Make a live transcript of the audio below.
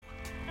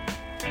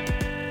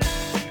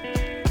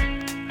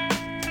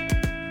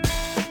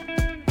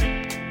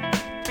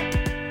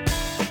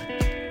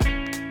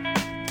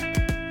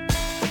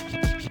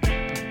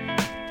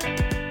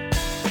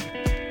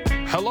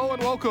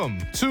Welcome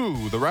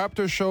to the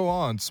Raptors Show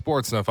on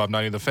Sportsnet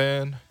 590 The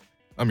Fan.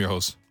 I'm your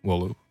host,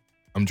 Wolu.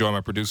 I'm joined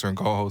by producer and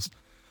co-host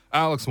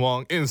Alex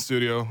Wong in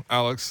studio.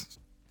 Alex,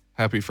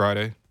 happy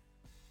Friday.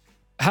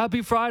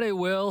 Happy Friday,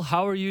 Will.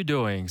 How are you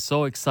doing?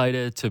 So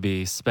excited to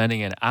be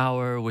spending an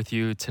hour with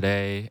you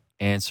today,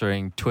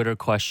 answering Twitter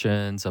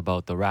questions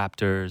about the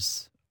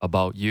Raptors,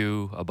 about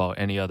you, about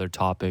any other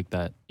topic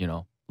that,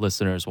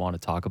 listeners want to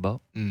talk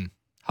about.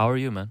 How are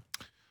you, man?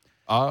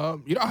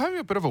 I'm having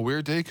a bit of a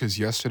weird day because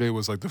yesterday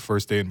was like the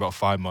first day in about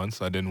 5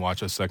 months I didn't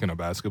watch a second of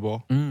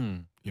basketball.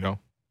 What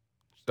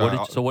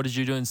did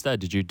you do instead?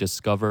 Did you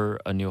discover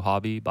a new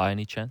hobby by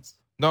any chance?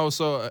 No,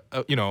 so,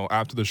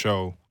 after the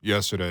show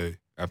yesterday,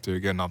 after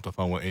getting off the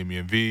phone with Amy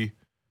and V,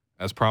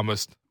 as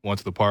promised, went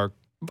to the park.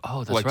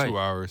 Oh, for 2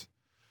 hours.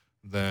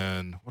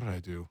 Then, what did I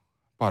do?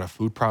 Bought a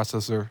food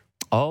processor.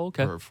 Oh,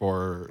 okay.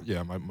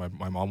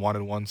 My mom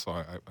wanted one, so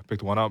I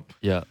picked one up.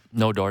 Yeah,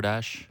 no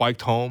DoorDash.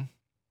 Biked home.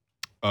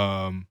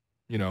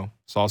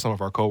 Saw some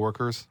of our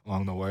coworkers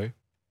along the way.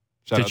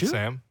 Shout out to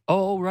Sam.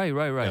 Oh, right.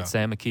 Yeah.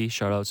 Sam McKee.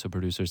 Shout out to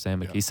producer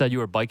Sam McKee. He said you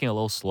were biking a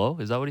little slow.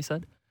 Is that what he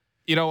said?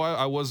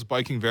 I was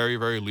biking very,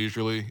 very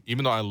leisurely.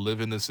 Even though I live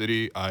in the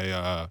city,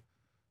 I,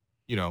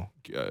 use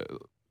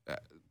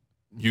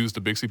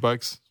the Bixie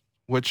bikes,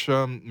 which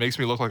makes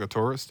me look like a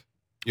tourist.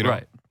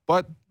 Right.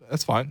 But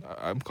that's fine.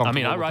 I'm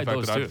comfortable. I ride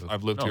with the fact those that too.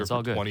 I've lived here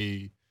for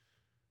good.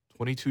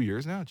 22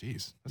 years now.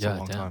 Jeez, that's a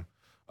long damn.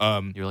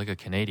 time. You're like a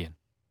Canadian.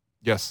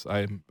 Yes,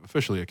 I'm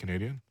officially a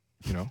Canadian.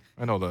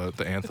 I know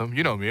the anthem.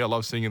 You know me. I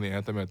love singing the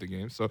anthem at the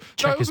game. So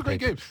it was a great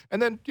game.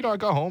 And then, I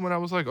got home and I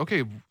was like,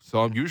 okay, so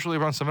I'm usually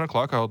around 7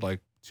 o'clock. I would like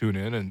tune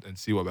in and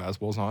see what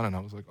basketball's on. And I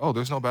was like, oh,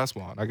 there's no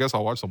basketball on. I guess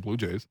I'll watch some Blue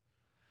Jays,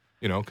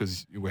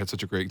 because we had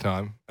such a great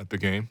time at the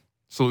game.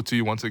 Salute to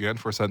you once again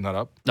for setting that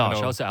up. No,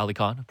 shout out to Ali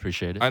Khan.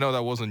 Appreciate it. I know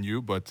that wasn't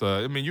you, but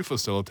you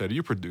facilitated.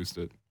 You produced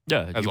it.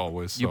 Yeah. As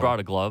always. You brought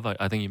a glove.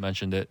 I think you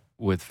mentioned it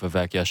with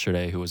Vivek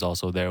yesterday, who was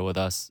also there with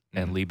us,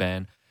 and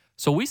Liban.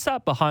 So we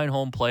sat behind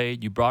home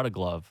plate. You brought a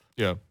glove.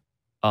 Yeah.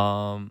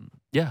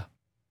 Yeah.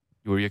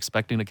 Were you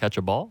expecting to catch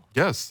a ball?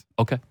 Yes.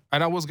 Okay.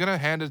 And I was going to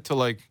hand it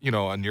to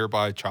a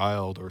nearby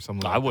child or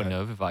something like that. I wouldn't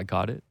have if I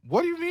caught it.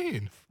 What do you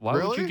mean? Why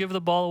would you give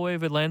the ball away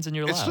if it lands in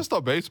your lap? It's just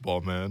a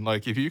baseball, man.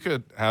 Like, if you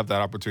could have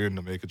that opportunity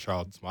to make a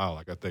child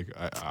smile, I think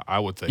I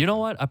would take it. You know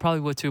what? I probably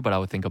would too, but I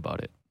would think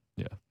about it.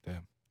 Yeah.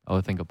 Damn. I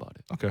would think about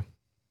it. Okay.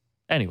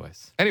 Anyway,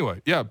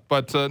 yeah.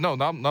 But no,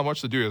 not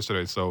much to do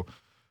yesterday. So,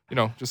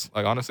 just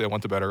like honestly, I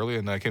went to bed early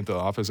and I came to the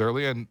office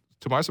early. And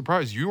to my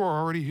surprise, you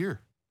are already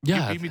here.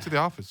 Yeah. You beat me to the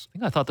office.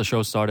 I thought the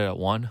show started at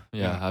 1.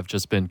 Yeah. I've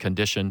just been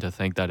conditioned to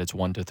think that it's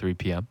 1 to 3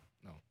 p.m.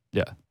 No.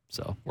 Yeah.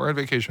 So we're in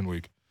vacation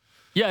week.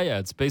 Yeah.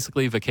 It's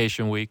basically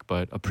vacation week,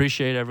 but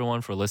appreciate everyone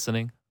for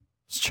listening.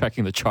 Just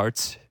checking the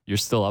charts. You're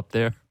still up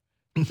there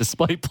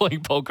despite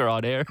playing poker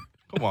on air.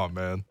 Come on,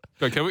 man.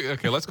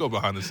 Okay, let's go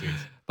behind the scenes.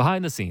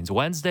 Behind the scenes.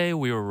 Wednesday,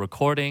 we were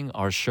recording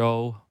our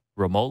show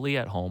remotely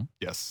at home.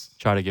 Yes.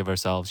 Try to give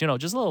ourselves,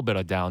 just a little bit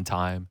of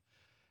downtime.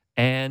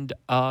 And,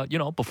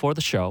 before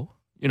the show,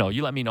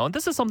 you let me know. And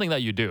this is something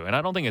that you do. And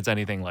I don't think it's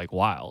anything like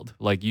wild.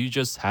 Like you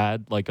just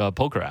had like a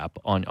poker app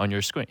on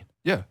your screen.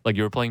 Yeah. Like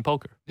you were playing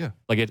poker. Yeah.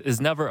 Like it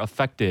has never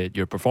affected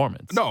your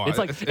performance. No, it's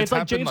like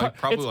James Harden.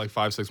 Probably like 5-6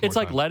 more times. It's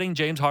like letting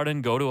James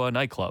Harden go to a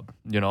nightclub,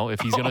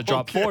 if he's going to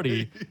drop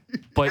 40.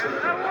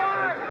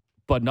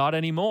 But not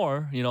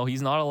anymore.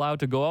 He's not allowed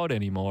to go out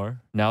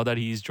anymore now that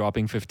he's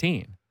dropping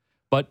 15.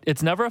 But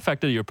it's never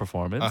affected your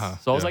performance.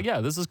 So I was like,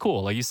 yeah, this is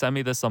cool. Like you send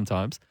me this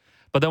sometimes.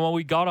 But then when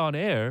we got on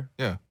air,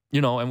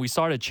 and we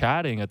started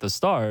chatting at the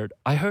start,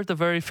 I heard the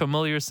very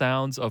familiar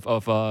sounds of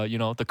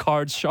the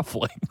cards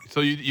shuffling.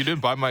 So you didn't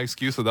buy my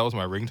excuse that was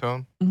my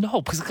ringtone?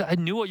 No, because I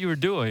knew what you were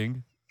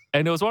doing.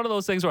 And it was one of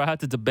those things where I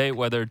had to debate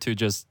whether to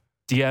just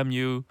DM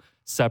you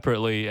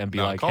separately and be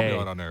call hey. me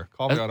out on air.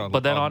 Call me out on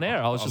But then on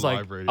air, I was just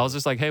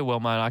like, hey, Will,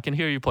 man, I can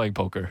hear you playing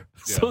poker.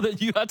 Yeah. So then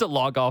you had to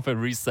log off and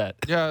reset.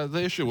 Yeah,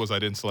 the issue was I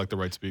didn't select the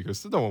right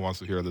speakers. No one wants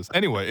to hear this.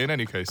 Anyway, in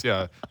any case,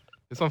 yeah,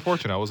 it's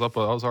unfortunate. I was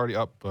already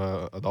up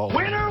a dollar.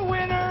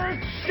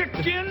 Winner,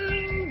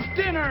 chicken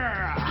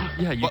dinner.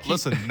 Yeah,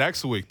 listen,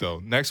 next week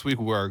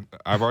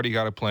I've already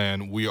got a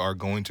plan. We are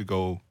going to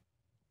go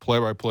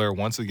player by player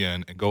once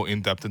again and go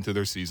in depth into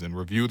their season,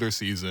 review their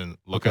season,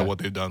 look at what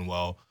they've done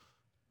well.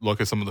 Look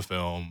at some of the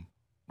film,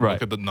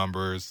 look at the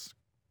numbers,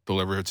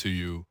 deliver it to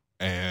you.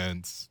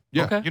 And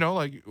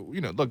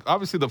look,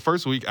 obviously the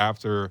first week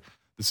after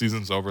the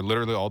season's over,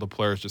 literally all the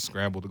players just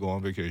scramble to go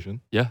on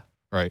vacation. Yeah.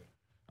 Right.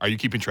 Are you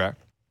keeping track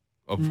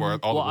of where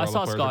all I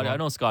saw the Scotty. I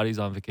know Scotty's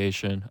on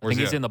vacation. I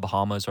think he's in the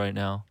Bahamas right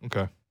now.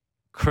 Okay.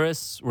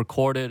 Chris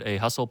recorded a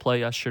hustle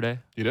play yesterday.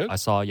 He did? I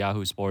saw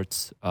Yahoo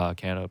Sports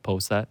Canada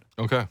post that.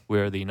 Okay.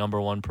 We're the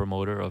 #1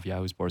 promoter of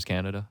Yahoo Sports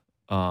Canada.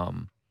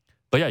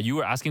 But yeah, you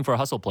were asking for a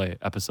hustle play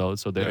episode,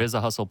 so there is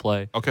a hustle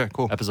play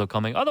episode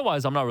coming.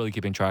 Otherwise, I'm not really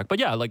keeping track. But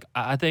yeah, like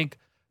I think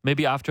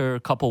maybe after a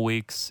couple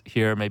weeks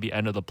here, maybe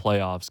end of the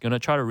playoffs, going to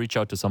try to reach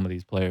out to some of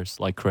these players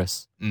like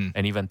Chris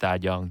and even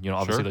Thad Young. You know,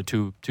 obviously the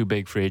two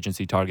big free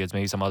agency targets,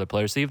 maybe some other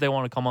players. See if they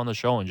want to come on the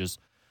show and just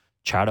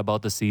chat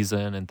about the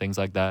season and things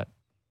like that.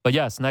 But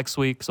yes, next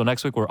week. So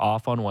next week we're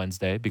off on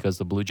Wednesday because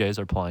the Blue Jays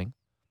are playing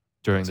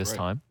during this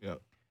time. Yeah.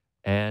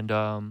 And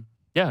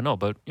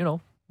but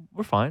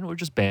we're fine. We're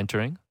just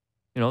bantering.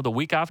 The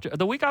week after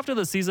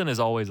the season is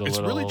always it's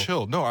really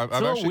chill. No, I've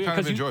actually kind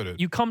of enjoyed it.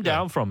 You come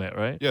down from it,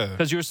 right? Yeah.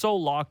 Because you're so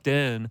locked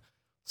in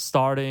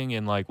starting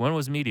in when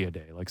was Media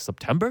Day? Like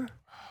September?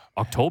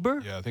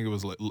 October? Yeah, I think it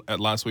was at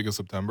last week of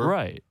September.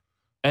 Right.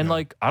 And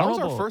I don't know.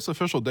 That was our first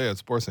official day at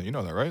Sportsnet. You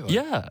know that, right?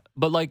 Yeah.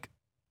 But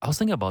I was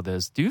thinking about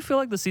this. Do you feel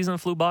like the season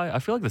flew by? I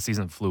feel like the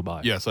season flew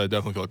by. Yes, I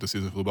definitely feel like the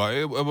season flew by.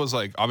 It was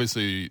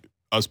obviously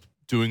us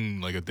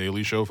doing a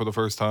daily show for the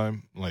first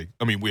time.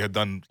 We had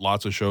done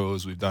lots of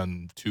shows. We've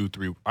done 2,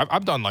 3.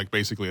 I've done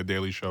basically a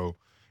daily show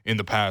in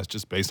the past,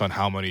 just based on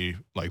how many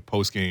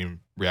post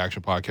game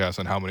reaction podcasts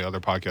and how many other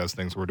podcast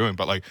things we're doing.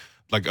 But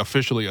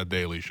officially a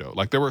daily show.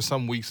 There were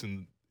some weeks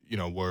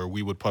where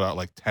we would put out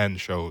 10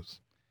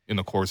 shows in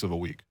the course of a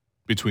week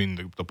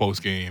between the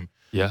post game.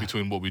 Yeah.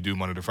 Between what we do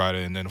Monday to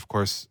Friday, and then of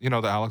course the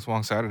Alex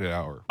Wong Saturday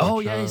Hour.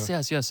 Yes.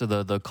 So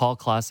the Call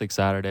Classic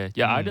Saturday.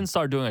 Yeah, I didn't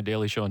start doing a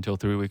daily show until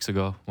 3 weeks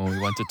ago when we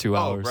went to 2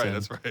 hours. Right,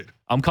 that's right.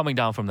 I'm coming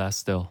down from that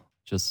still,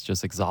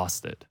 just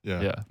exhausted.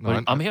 Yeah.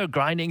 No, I'm here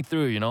grinding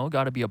through.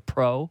 Got to be a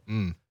pro.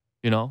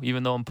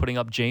 Even though I'm putting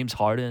up James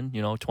Harden,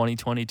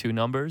 2022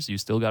 numbers, you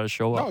still got to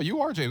show up. No,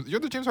 you are James.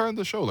 You're the James Harden of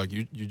the show.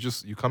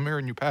 You come here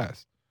and you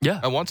pass. Yeah.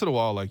 And once in a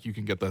while, you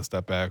can get that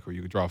step back or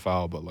you can draw a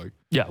foul, but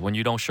when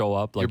you don't show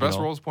up, your best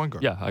role is point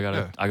guard. Yeah, I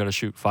gotta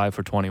shoot 5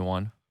 for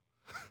 21.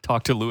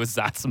 Talk to Louis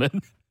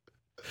Zatzman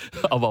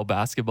about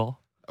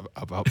basketball.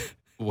 About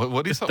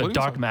what do you say? The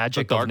dark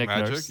magic of Nick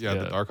Nurse. Yeah,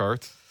 the dark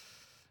arts.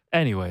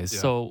 Anyways,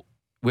 so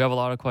we have a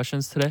lot of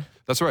questions today.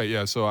 That's right.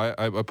 Yeah. So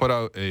I put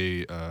out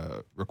a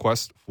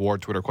request for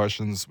Twitter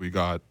questions. We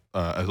got,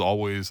 as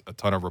always, a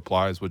ton of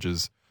replies, which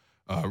is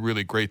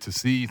really great to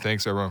see.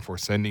 Thanks everyone for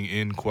sending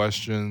in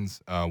questions.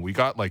 We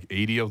got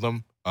 80 of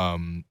them.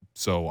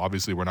 So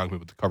obviously we're not going to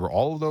be able to cover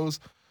all of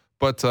those,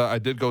 but I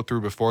did go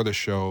through before the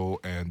show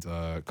and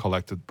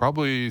collected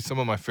probably some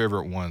of my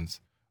favorite ones.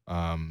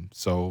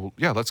 So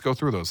yeah, let's go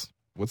through those.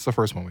 What's the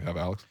first one we have,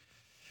 Alex?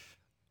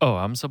 Oh,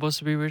 I'm supposed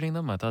to be reading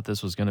them? I thought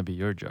this was going to be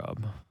your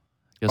job.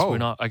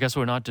 I guess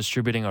we're not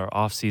distributing our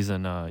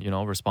off-season,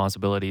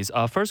 responsibilities.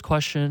 First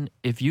question: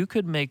 if you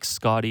could make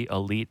Scottie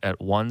elite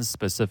at one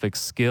specific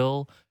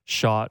skill,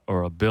 shot,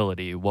 or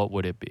ability, what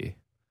would it be?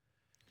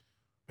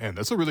 Man,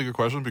 that's a really good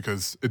question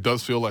because it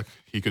does feel like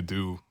he could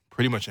do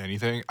pretty much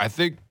anything. I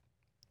think.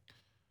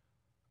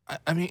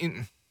 I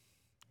mean,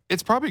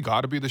 it's probably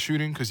got to be the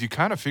shooting because you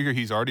kind of figure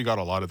he's already got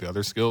a lot of the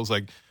other skills.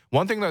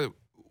 One thing that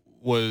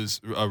was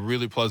a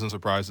really pleasant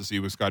surprise to see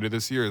with Scottie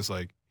this year is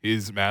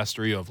his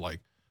mastery of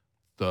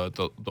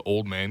the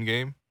old man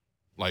game.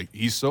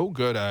 He's so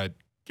good at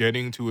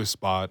getting to his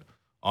spot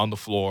on the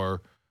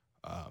floor,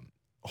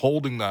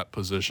 holding that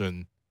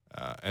position,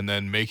 and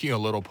then making a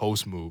little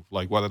post move,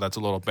 whether that's a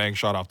little bank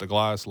shot off the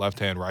glass, left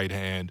hand, right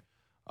hand.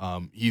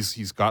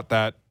 He's got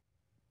that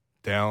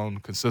down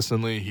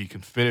consistently. He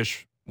can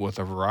finish with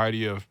a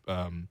variety of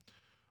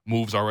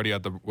moves already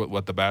at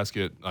the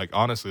basket.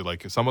 Honestly,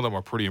 some of them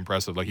are pretty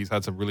impressive. He's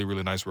had some really,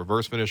 really nice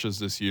reverse finishes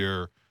this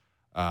year.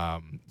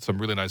 Some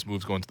really nice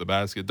moves going to the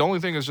basket. The only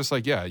thing is just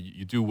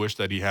you do wish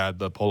that he had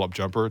the pull-up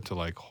jumper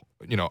to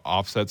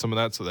offset some of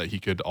that so that he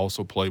could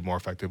also play more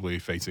effectively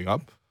facing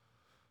up.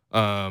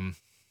 But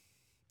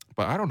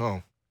I don't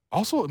know.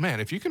 Also, man,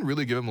 if you can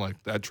really give him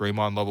that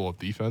Draymond level of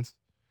defense,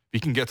 if he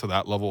can get to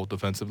that level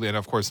defensively, and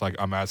of course,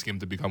 I'm asking him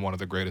to become one of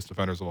the greatest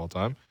defenders of all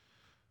time.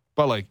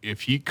 But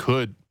if he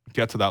could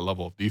get to that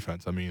level of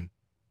defense, I mean,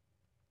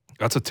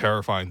 that's a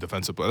terrifying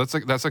defensive play.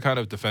 That's a kind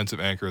of defensive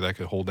anchor that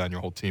could hold down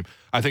your whole team.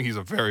 I think he's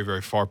a very,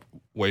 very far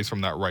ways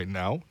from that right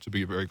now, to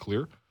be very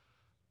clear.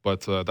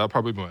 But that'll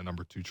probably be my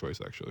number 2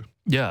 choice, actually.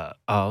 Yeah,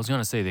 I was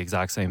gonna say the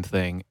exact same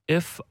thing.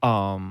 If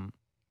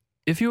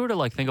you were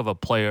to think of a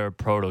player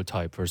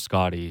prototype for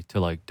Scottie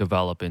to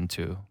develop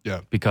into,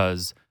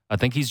 because I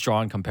think he's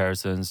drawn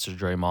comparisons to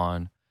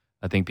Draymond.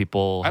 I think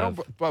people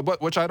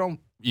which I don't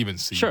even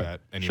see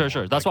that anymore.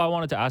 Sure. That's why I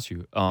wanted to ask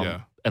you.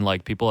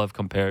 And people have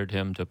compared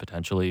him to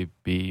potentially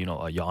be, a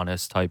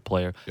Giannis type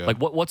player. Yeah.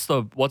 What's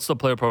the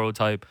player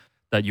prototype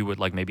that you would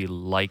maybe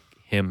like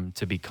him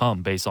to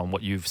become based on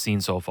what you've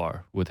seen so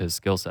far with his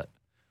skill set?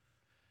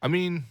 I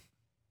mean,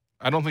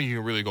 I don't think you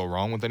can really go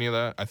wrong with any of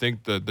that. I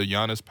think the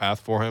Giannis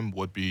path for him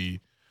would be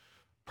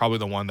probably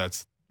the one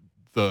that's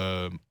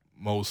the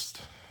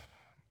most.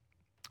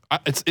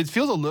 It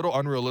feels a little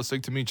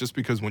unrealistic to me just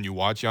because when you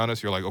watch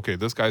Giannis, you're okay,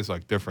 this guy's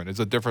different. It's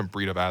a different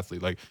breed of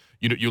athlete.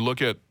 You look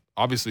at,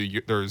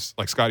 obviously there's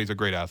Scottie's a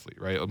great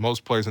athlete, right?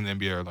 Most players in the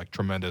NBA are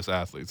tremendous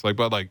athletes. But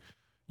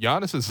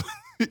Giannis is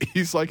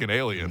he's an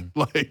alien.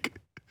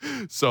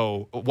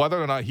 So whether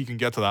or not he can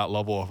get to that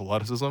level of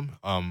athleticism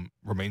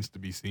remains to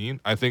be seen.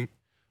 I think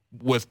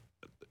with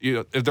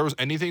if there was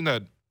anything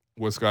that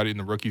with Scottie in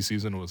the rookie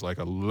season was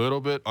a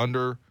little bit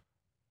undersold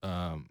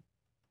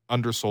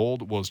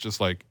was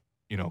just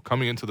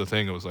coming into the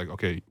thing, it was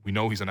okay, we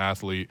know he's an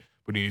athlete,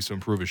 but he needs to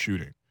improve his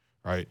shooting,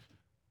 right?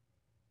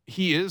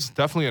 he is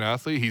definitely an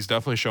athlete. He's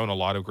definitely shown a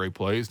lot of great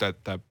plays. That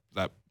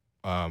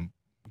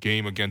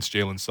game against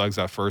Jalen Suggs,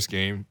 that first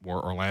game where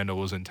Orlando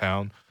was in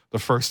town, the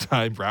first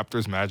time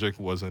Raptors Magic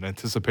was an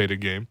anticipated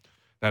game,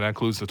 that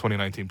includes the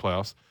 2019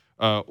 playoffs,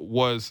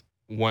 was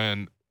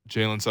when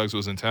Jalen Suggs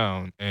was in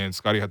town and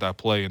Scottie had that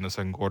play in the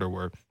second quarter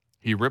where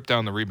he ripped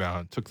down the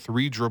rebound, took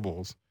 3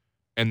 dribbles,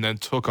 and then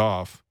took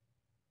off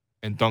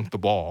and dunked the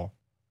ball.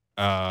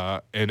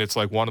 And it's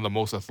like one of the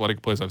most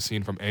athletic plays I've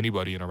seen from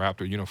anybody in a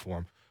Raptor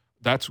uniform.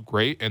 That's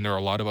great, and there are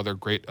a lot of other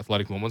great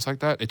athletic moments like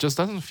that. It just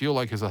doesn't feel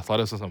like his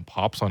athleticism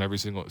pops on every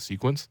single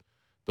sequence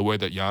the way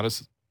that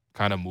Giannis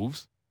kind of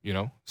moves, you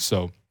know?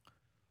 So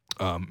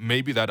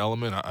maybe that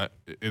element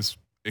is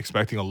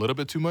expecting a little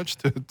bit too much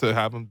to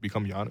have him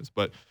become Giannis.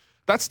 But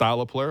that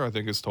style of player, I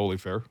think, is totally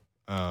fair.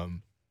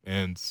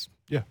 And,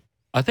 yeah.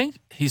 I think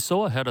he's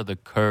so ahead of the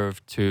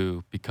curve,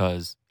 too,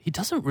 because he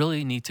doesn't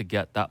really need to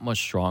get that much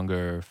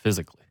stronger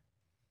physically.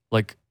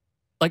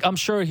 Like I'm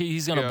sure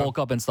he's going to bulk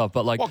up and stuff,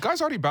 but well,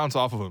 guys already bounce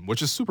off of him,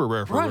 which is super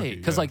rare for a rookie. Right,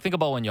 because think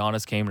about when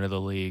Giannis came into the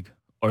league,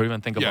 or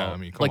even think about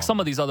some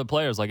of these other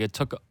players. Like, it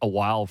took a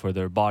while for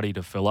their body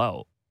to fill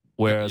out,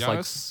 whereas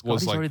Giannis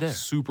was already there.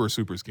 super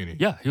skinny.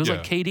 Yeah, he was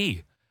like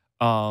KD.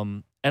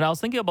 And I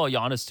was thinking about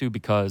Giannis too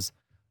because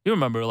you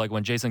remember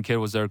when Jason Kidd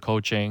was there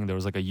coaching, there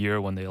was a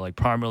year when they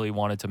primarily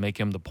wanted to make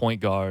him the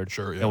point guard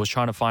and was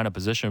trying to find a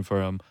position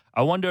for him.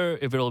 I wonder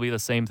if it'll be the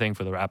same thing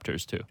for the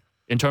Raptors too.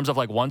 In terms of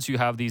once you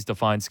have these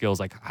defined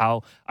skills,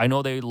 how I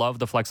know they love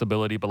the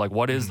flexibility, but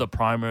what is the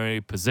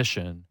primary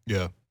position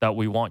that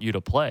we want you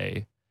to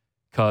play?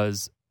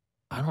 Because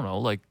I don't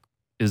know,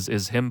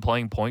 is him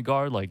playing point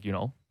guard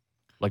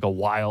a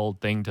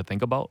wild thing to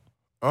think about?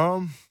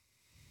 No,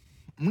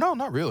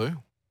 not really.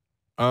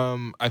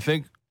 I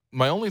think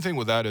my only thing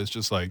with that is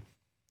just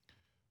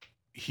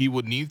he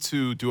would need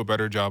to do a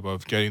better job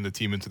of getting the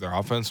team into their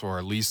offense, or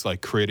at least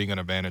creating an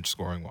advantage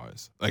scoring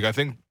wise. I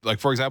think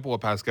for example with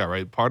Pascal,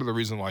 right? Part of the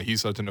reason why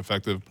he's such an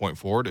effective point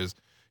forward is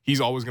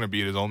he's always going to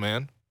beat his own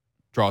man,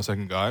 draw a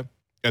second guy,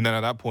 and then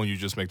at that point you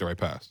just make the right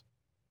pass.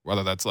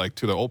 Whether that's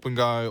to the open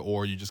guy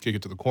or you just kick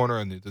it to the corner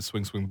and you just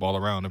swing the ball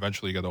around,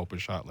 eventually you get the open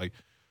shot.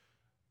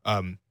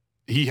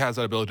 He has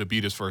that ability to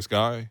beat his first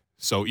guy.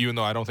 So even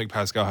though I don't think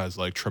Pascal has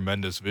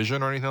tremendous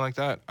vision or anything like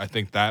that, I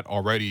think that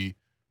already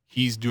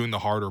he's doing the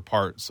harder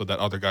part so that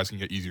other guys can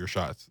get easier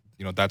shots.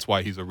 That's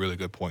why he's a really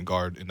good point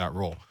guard in that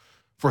role.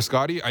 For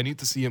Scottie, I need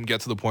to see him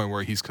get to the point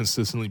where he's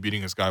consistently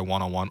beating his guy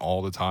one-on-one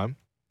all the time,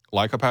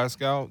 like a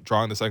Pascal,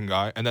 drawing the second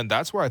guy. And then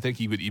that's where I think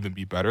he would even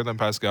be better than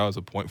Pascal as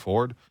a point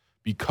forward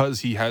because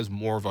he has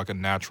more of a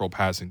natural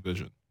passing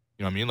vision.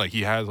 You know what I mean?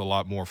 He has a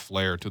lot more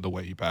flair to the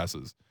way he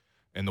passes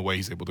and the way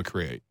he's able to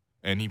create.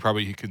 And he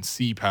can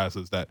see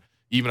passes that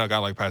even a guy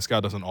like Pascal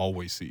doesn't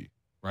always see.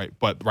 Right,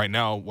 but right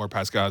now, where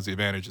Pascal has the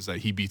advantage is that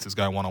he beats this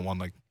guy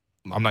one-on-one.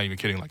 I'm not even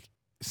kidding,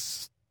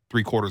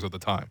 3/4 of the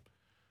time.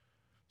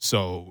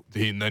 So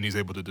then he's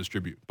able to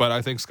distribute. But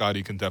I think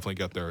Scottie can definitely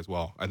get there as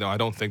well. I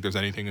don't think there's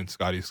anything in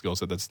Scottie's skill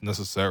set that's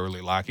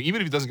necessarily lacking.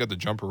 Even if he doesn't get the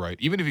jumper right,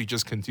 even if he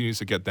just continues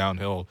to get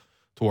downhill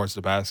towards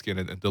the basket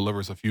and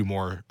delivers a few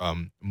more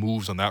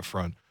moves on that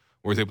front,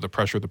 where he's able to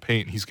pressure the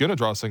paint, he's going to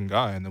draw a second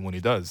guy. And then when he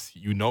does,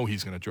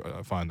 he's going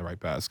to find the right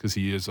pass because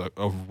he is a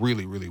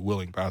really, really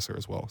willing passer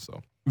as well.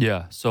 So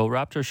yeah. So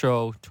Raptor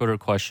Show Twitter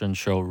question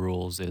show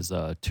rules is 2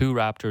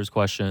 Raptors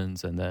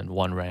questions and then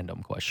 1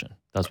 random question.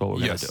 That's what we're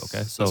going to do.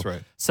 Okay. So that's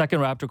right.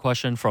 Second Raptor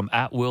question from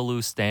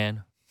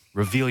 @WillLouStan.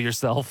 Reveal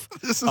yourself.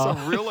 This is a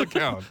real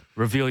account.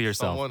 Reveal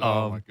yourself.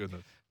 Oh my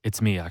goodness.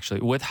 It's me,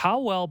 actually. With how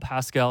well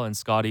Pascal and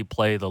Scottie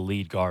play the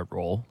lead guard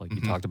role, like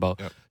you talked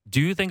about,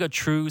 do you think a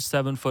true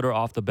 7-footer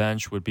off the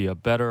bench would be a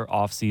better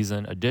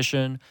offseason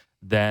addition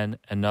than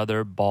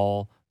another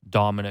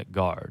ball-dominant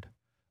guard?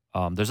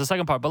 There's a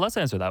second part, but let's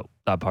answer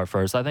that part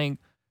first. I think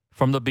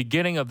from the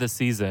beginning of the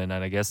season,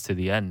 and I guess to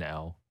the end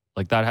now,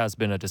 that has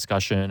been a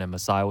discussion, and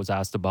Masai was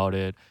asked about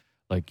it.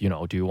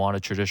 Do you want a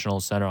traditional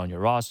center on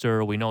your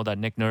roster? We know that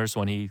Nick Nurse,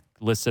 when he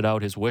listed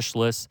out his wish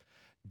list,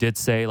 did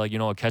say,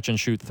 a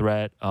catch-and-shoot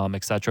threat,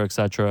 et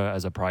cetera,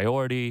 as a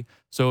priority.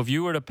 So if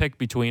you were to pick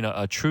between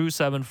a true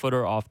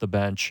 7-footer off the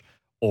bench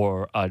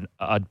or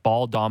a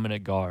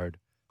ball-dominant guard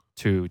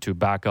to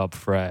back up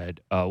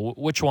Fred,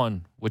 which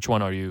one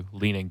are you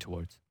leaning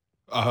towards?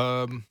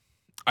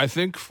 I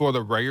think for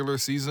the regular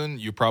season,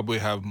 you probably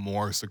have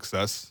more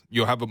success.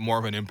 You'll have more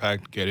of an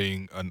impact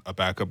getting a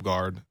backup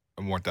guard,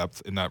 more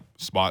depth in that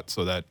spot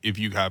so that if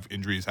you have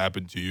injuries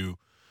happen to you,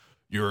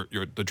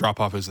 the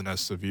drop-off isn't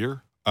as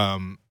severe.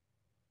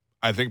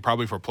 I think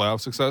probably for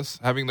playoff success,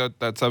 having that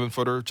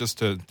 7-footer just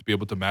to be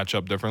able to match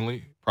up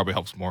differently probably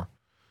helps more.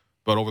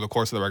 But over the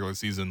course of the regular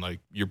season,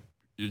 you're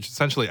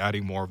essentially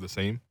adding more of the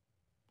same.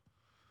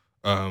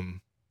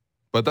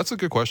 But that's a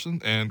good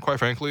question. And quite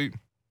frankly,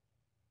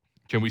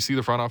 can we see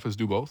the front office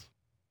do both?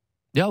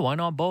 Yeah, why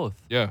not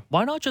both? Yeah.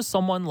 Why not just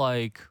someone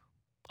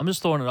I'm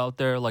just throwing it out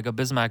there, a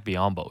Bismack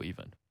Biyombo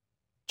even.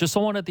 Just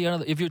someone at the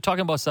end if you're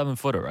talking about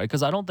 7-footer, right?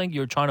 Because I don't think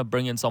you're trying to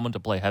bring in someone to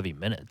play heavy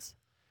minutes.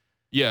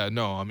 Yeah,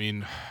 no, I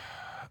mean,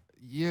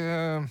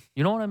 Yeah.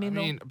 You know what I mean?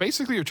 I mean,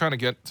 basically, you're trying to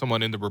get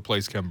someone in to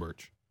replace Khem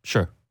Birch.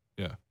 Sure.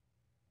 Yeah.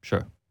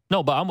 Sure.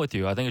 No, but I'm with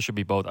you. I think it should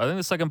be both. I think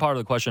the second part of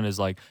the question is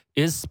like,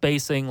 is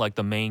spacing like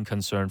the main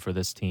concern for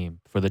this team,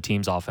 for the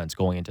team's offense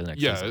going into the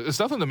next season? Yeah, it's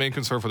definitely the main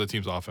concern for the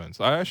team's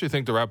offense. I actually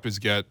think the Raptors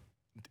get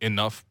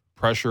enough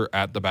pressure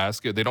at the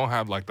basket. They don't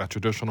have like that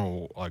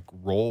traditional like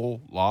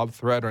roll lob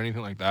threat or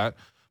anything like that.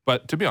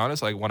 But to be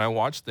honest, like when I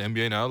watch the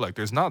NBA now, like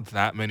there's not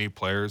that many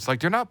players.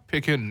 Like they're not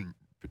picking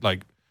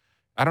like,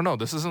 I don't know.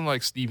 This isn't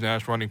like Steve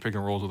Nash running pick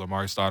and rolls with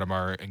Amari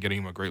Stoudemire and getting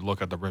him a great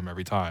look at the rim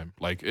every time.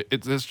 Like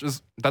it's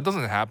just that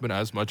doesn't happen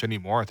as much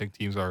anymore. I think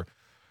teams are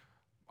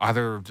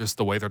either just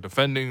the way they're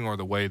defending or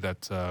the way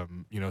that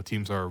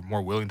teams are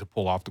more willing to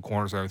pull off the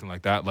corners or everything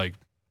like that. Like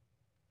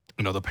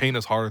the paint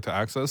is harder to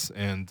access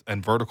and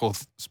vertical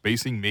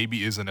spacing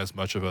maybe isn't as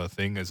much of a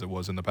thing as it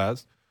was in the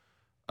past.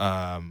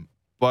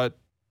 But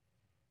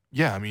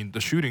yeah, I mean, the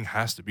shooting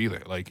has to be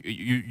there. Like,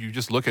 you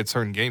just look at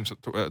certain games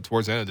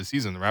towards the end of the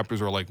season, the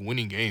Raptors were, like,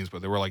 winning games,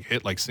 but they were, like,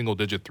 hit, like,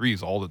 single-digit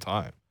threes all the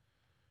time.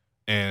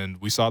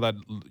 And we saw that,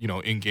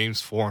 in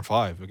games 4 and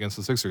 5 against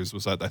the Sixers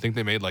was that I think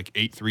they made, like,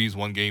 8 threes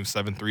one game,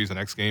 7 threes the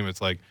next game.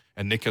 It's like,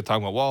 and Nick kept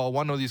talking about, well,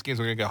 one of these games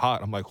are going to get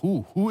hot. I'm like,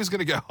 who is going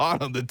to get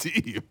hot on the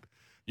team?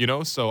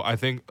 So I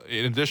think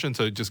in addition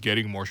to just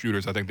getting more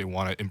shooters, I think they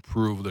want to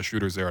improve the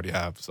shooters they already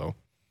have. So,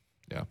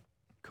 yeah.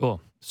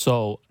 Cool.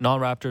 So,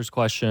 non-Raptors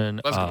question.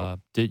 Let's go.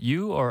 Did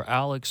you or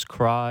Alex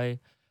cry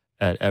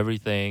at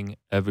Everything,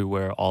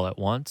 Everywhere, All at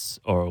Once,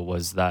 or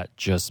was that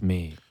just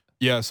me?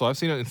 Yeah, so I've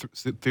seen it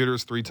in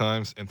theaters 3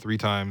 times, and 3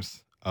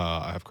 times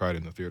I have cried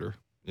in the theater.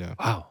 Yeah.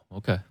 Wow.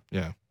 Okay.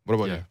 Yeah. What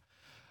about you?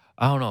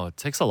 I don't know. It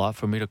takes a lot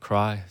for me to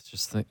cry.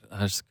 I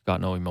just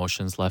got no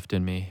emotions left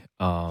in me.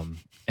 No,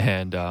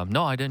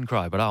 I didn't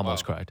cry, but I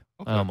almost cried.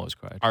 Okay. I almost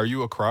cried. Are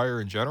you a crier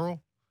in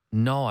general?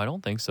 No, I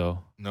don't think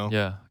so. No?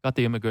 Yeah. Got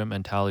the immigrant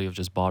mentality of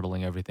just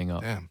bottling everything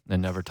up. Damn. And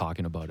never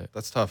talking about it.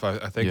 That's tough. I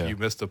think you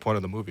missed the point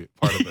of the movie,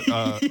 part of it.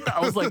 Yeah,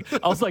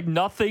 I was like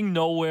nothing,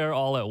 nowhere,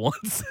 all at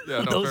once.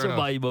 Yeah, no, Those are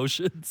my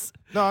emotions.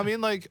 No, I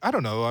mean, like, I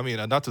don't know. I mean,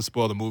 not to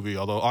spoil the movie,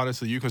 although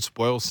honestly, you could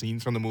spoil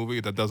scenes from the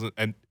movie that doesn't,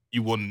 and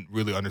you wouldn't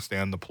really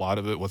understand the plot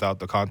of it without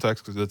the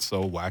context because it's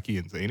so wacky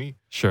and zany.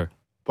 Sure.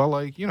 But,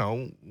 like,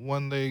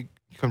 when they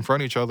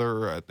confront each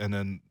other and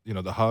then,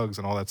 the hugs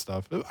and all that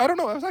stuff. I don't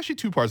know. There's actually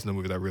 2 parts in the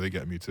movie that really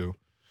get me, too.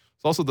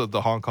 It's also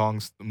the Hong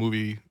Kong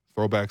movie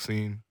throwback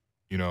scene,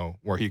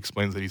 where he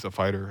explains that he's a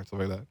fighter and stuff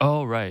like that.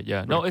 Oh, right.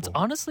 Yeah. No, it's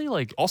honestly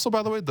like... Also,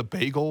 by the way, the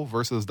bagel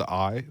versus the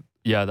eye.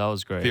 Yeah, that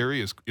was great.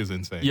 Theory is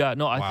insane. Yeah,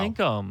 no, I think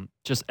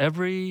just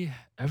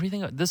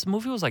everything... This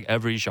movie was like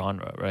every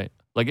genre, right?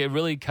 Like it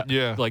really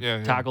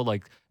tackled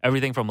like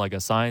everything from like a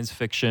science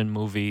fiction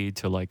movie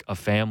to like a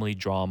family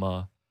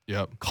drama.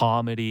 Yep.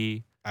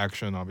 Comedy.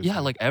 Action, obviously. Yeah,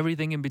 like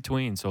everything in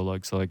between.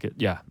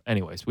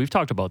 Anyways, we've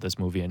talked about this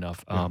movie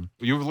enough. Yeah.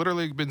 You've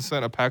literally been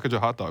sent a package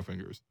of hot dog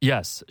fingers.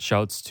 Yes,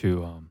 shouts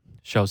to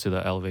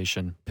the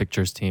Elevation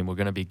Pictures team. We're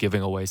going to be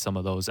giving away some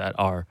of those at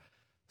our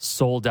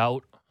sold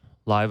out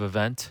live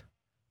event.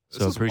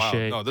 So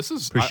appreciate. No, this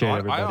is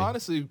everybody. I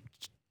honestly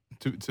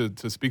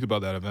to speak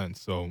about that event.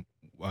 So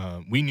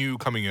we knew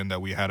coming in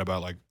that we had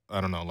about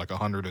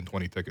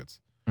 120 tickets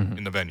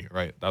in the venue.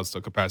 Right, that was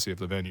the capacity of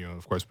the venue. And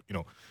of course,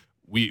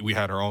 we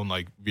had our own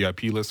like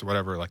VIP list or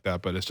whatever like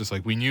that, but it's just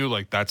like we knew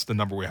like that's the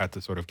number we had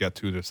to sort of get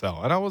to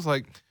sell. And I was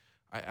like,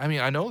 I mean,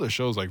 I know the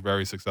show's like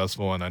very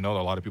successful and I know that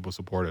a lot of people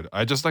support it.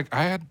 I just like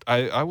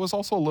I was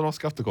also a little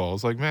skeptical. I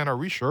was like, man, are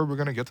we sure we're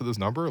gonna get to this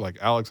number? Like,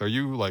 Alex, are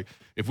you like,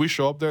 if we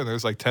show up there and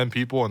there's like 10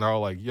 people and they're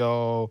all like,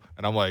 yo,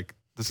 and I'm like,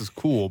 this is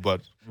cool,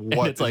 but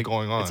what is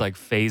going on? It's like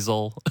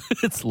Faisal,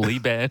 it's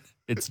Liban,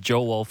 it's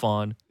Joe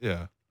Wolfon,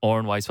 yeah,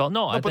 Oren Weisfeld.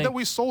 But then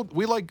we sold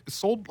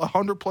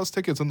 100+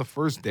 tickets in the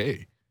first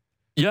day.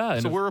 Yeah,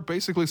 so we're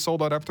basically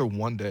sold out after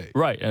one day.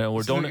 Right, and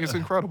we're donating. It's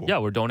incredible. Yeah,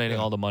 we're donating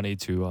all the money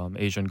to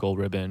Asian Gold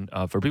Ribbon.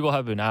 For people who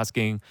have been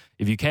asking,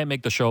 if you can't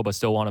make the show but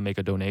still want to make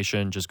a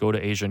donation, just go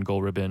to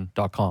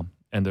asiangoldribbon.com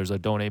and there's a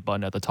donate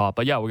button at the top.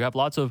 But yeah, we have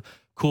lots of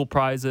cool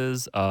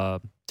prizes,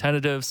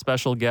 tentative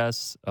special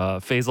guests,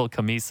 Faisal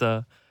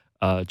Kamisa,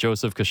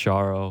 Joseph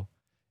Cacharo.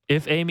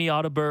 If Amy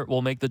Audibert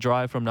will make the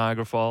drive from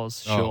Niagara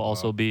Falls, she'll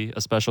also be a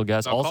special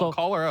guest. No, also,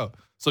 call her out.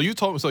 So you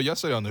told me. So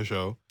yesterday on the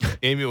show,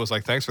 Amy was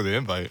like, "Thanks for the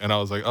invite," and I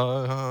was like,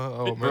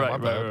 "Oh man, my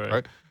bad."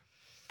 Right.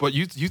 But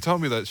you tell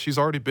me that she's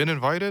already been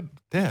invited.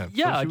 Damn.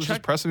 Yeah, so she was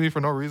just pressing me for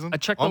no reason. I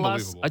checked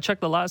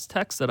the last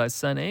text that I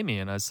sent Amy,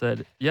 and I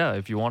said, "Yeah,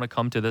 if you want to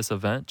come to this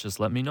event, just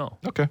let me know.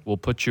 Okay, we'll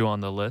put you on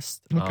the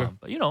list." Okay.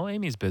 But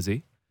Amy's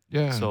busy.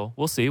 Yeah. So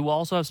we'll see. We'll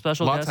also have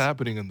special guests. Lots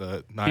happening in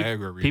the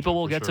Niagara region. People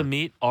will get to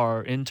meet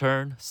our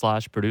intern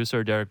 /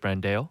 producer, Derek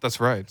Brandeo.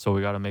 That's right. So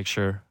we got to make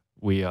sure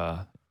we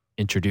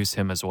introduce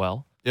him as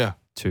well. Yeah.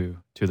 To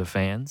the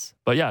fans.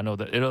 But yeah, no,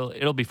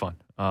 it'll be fun.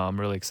 I'm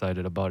really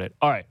excited about it.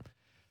 All right.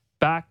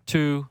 Back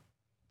to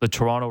the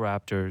Toronto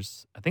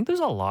Raptors. I think there's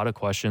a lot of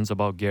questions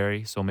about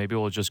Gary, so maybe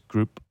we'll just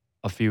group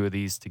a few of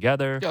these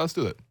together. Yeah, let's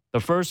do it. The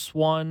first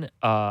one,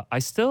 I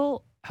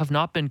still have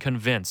not been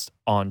convinced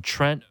on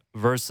Trent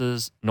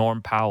versus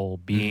Norm Powell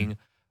being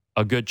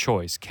a good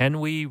choice. Can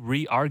we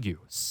re-argue?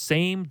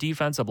 Same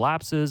defensive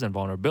lapses and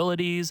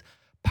vulnerabilities.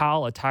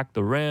 Powell attacked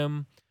the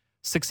rim.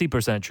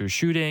 60% true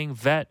shooting.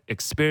 Vet,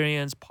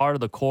 experience, part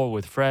of the core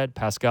with Fred,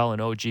 Pascal,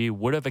 and OG.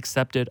 Would have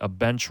accepted a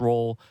bench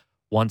role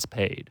once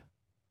paid.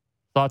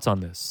 Thoughts on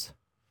this?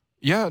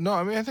 Yeah, no,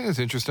 I mean, I think it's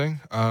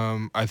interesting.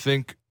 I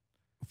think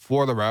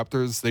for the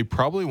Raptors, they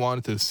probably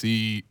wanted to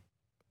see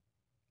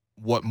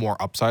what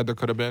more upside there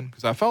could have been,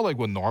 because I felt like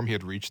with Norm, he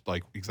had reached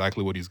like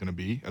exactly what he's going to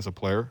be as a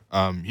player.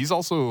 He's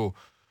also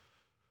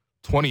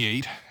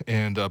 28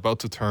 and about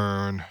to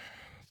turn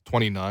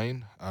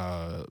 29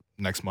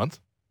 next month.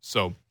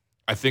 So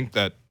I think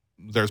that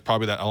there's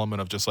probably that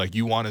element of just like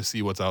you want to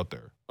see what's out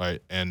there,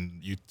 right? And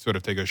you sort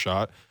of take a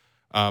shot.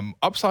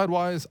 Upside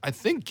wise, I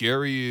think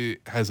Gary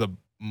has a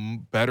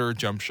better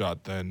jump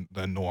shot than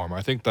Norm.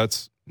 I think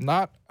that's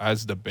not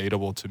as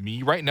debatable to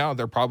me. Right now,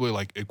 they're probably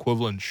like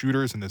equivalent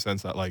shooters in the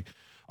sense that like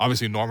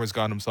obviously Norm has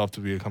gotten himself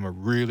to become a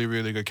really,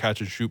 really good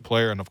catch and shoot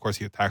player. And of course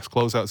he attacks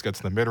closeouts, gets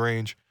in the mid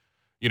range,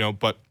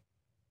 but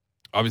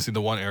obviously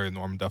the one area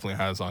Norm definitely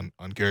has on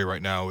Gary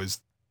right now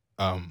is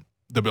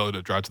the ability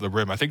to drive to the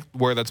rim. I think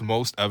where that's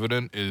most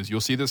evident is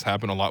you'll see this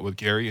happen a lot with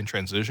Gary in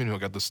transition. He'll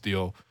get the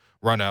steal,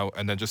 run out,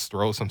 and then just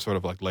throw some sort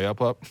of like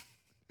layup up.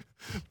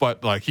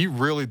 But like he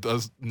really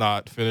does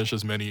not finish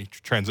as many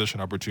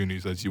transition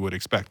opportunities as you would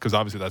expect, because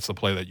obviously that's the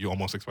play that you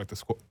almost expect to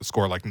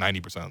score like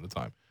 90% of the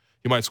time.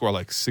 He might score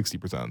like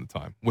 60% of the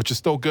time, which is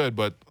still good,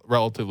 but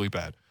relatively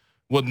bad.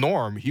 With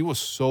Norm, he was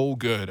so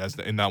good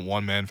in that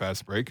one-man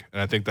fast break,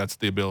 and I think that's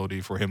the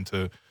ability for him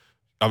to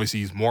 – obviously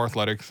he's more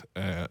athletic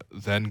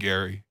than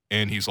Gary,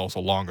 and he's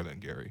also longer than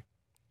Gary.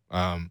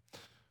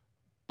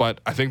 But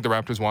I think the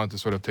Raptors wanted to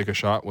sort of take a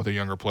shot with a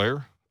younger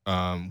player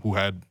who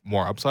had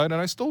more upside,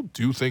 and I still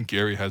do think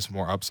Gary has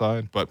more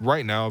upside. But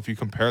right now, if you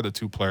compare the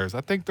two players,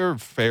 I think they're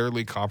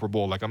fairly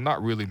comparable. Like, I'm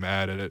not really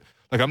mad at it.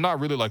 Like, I'm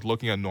not really, like,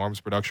 looking at Norm's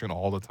production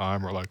all the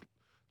time or, like,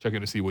 checking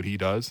to see what he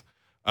does.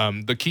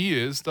 The key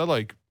is that,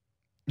 like,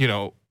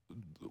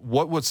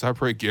 what would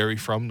separate Gary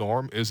from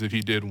Norm is if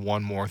he did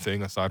one more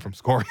thing aside from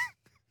scoring.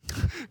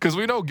 Because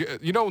we know,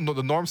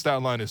 the Norm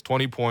stat line is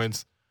 20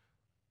 points,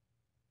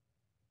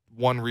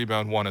 1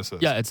 rebound, 1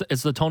 assist. Yeah,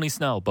 it's the Tony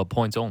Snell, but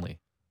points only.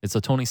 It's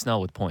a Tony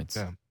Snell with points.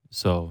 Yeah.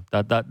 So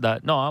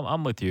no,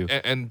 I'm with you.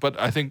 But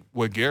I think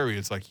with Gary,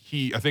 it's like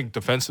I think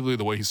defensively,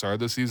 the way he started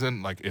this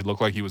season, like it looked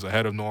like he was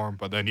ahead of Norm,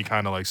 but then he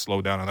kind of like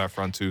slowed down on that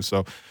front too.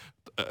 So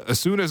as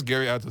soon as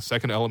Gary adds a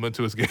second element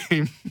to his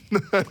game,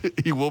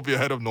 he will be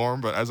ahead of Norm.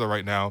 But as of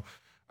right now,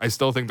 I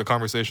still think the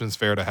conversation is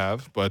fair to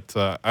have. But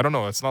I don't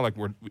know. It's not like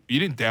you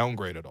didn't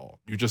downgrade at all.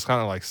 You just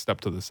kind of like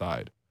stepped to the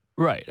side.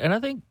 Right. And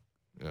I think,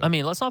 I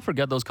mean, let's not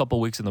forget those couple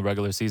weeks in the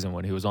regular season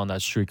when he was on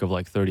that streak of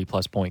like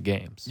 30-plus point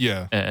games.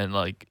 Yeah. And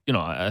like,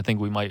 I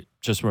think we might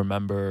just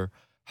remember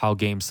how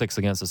Game 6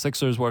 against the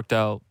Sixers worked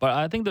out. But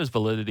I think there's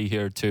validity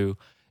here, too,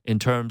 in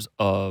terms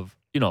of,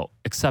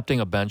 accepting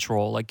a bench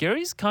role. Like,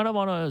 Gary's kind of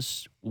on a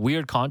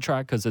weird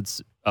contract because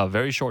it's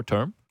very short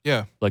term.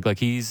 Yeah. Like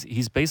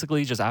he's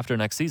basically just after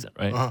next season,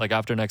 right? Uh-huh. Like,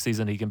 after next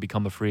season, he can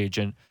become a free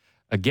agent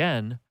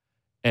again.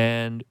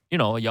 And,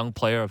 a young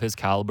player of his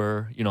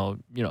caliber,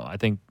 I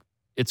think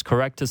it's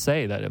correct to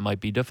say that it might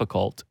be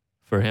difficult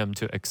for him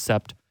to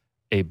accept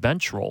a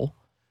bench role.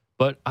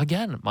 But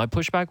again, my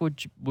pushback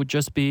would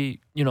just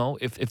be,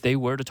 if they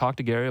were to talk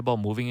to Gary about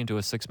moving into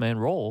a 6-man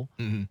role,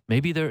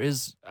 maybe there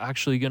is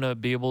actually going to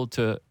be able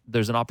to,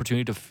 there's an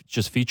opportunity to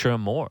just feature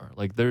him more.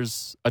 Like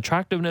there's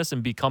attractiveness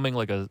in becoming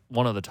like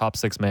one of the top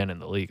 6 men in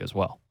the league as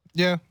well.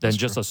 Yeah. Than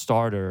just a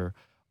starter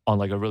on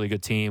like a really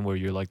good team where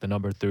you're like the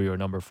number 3 or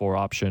number 4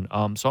 option.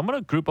 So I'm going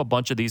to group a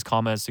bunch of these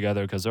comments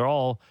together because they're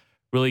all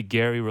really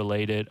Gary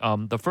related.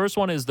 The first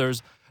one is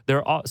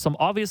there are some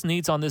obvious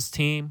needs on this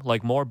team,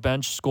 like more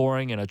bench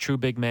scoring and a true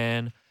big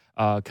man.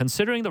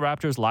 Considering the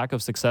Raptors' lack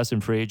of success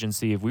in free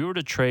agency, if we were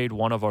to trade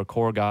one of our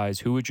core guys,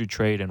 who would you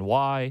trade and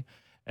why?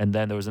 And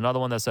then there was another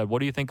one that said, what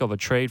do you think of a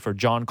trade for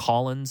John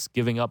Collins,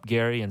 giving up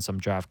Gary and some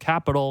draft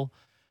capital?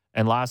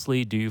 And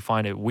lastly, do you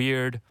find it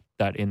weird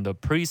that in the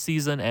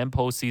preseason and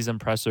postseason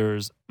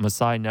pressers,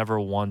 Masai never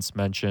once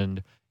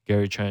mentioned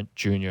Gary Trent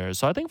Jr.?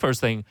 So I think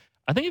first thing,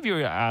 if you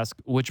were to ask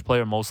which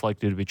player most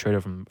likely to be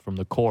traded from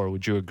the core,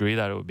 would you agree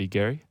that it would be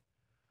Gary?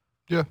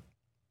 Yeah.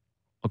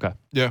 Okay.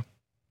 Yeah.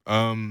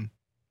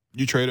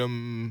 You trade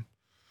him.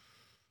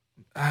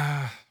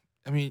 I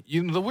mean,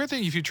 the weird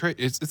thing, if you trade,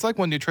 it's like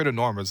when you trade a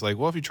Norm. It's like,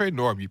 well, if you trade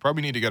Norm, you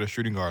probably need to get a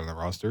shooting guard on the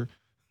roster.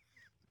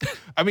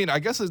 I mean, I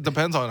guess it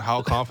depends on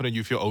how confident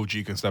you feel OG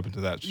can step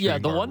into that. Yeah,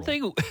 the one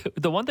thing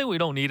we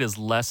don't need is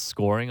less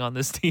scoring on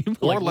this team,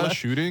 or like less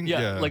shooting.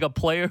 Yeah, like a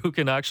player who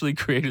can actually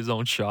create his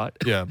own shot.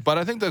 Yeah, but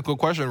I think the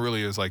question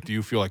really is like, do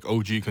you feel like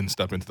OG can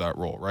step into that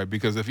role, right?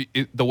 Because if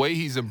the way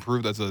he's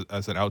improved as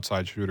an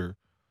outside shooter,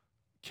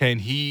 can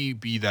he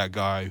be that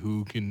guy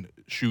who can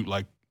shoot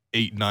like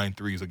 8-9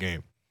 threes a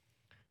game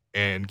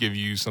and give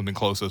you something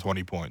close to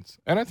 20 points?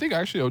 And I think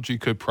actually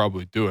OG could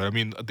probably do it. I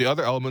mean, the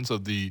other elements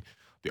of the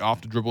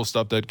off the dribble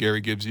stuff that Gary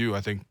gives you,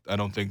 I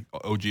don't think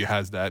OG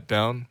has that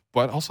down.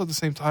 But also at the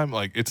same time,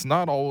 like it's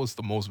not always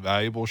the most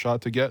valuable shot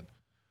to get.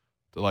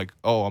 like,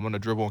 oh, I'm going to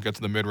dribble and get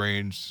to the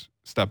mid-range,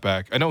 step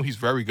back. I know he's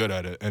very good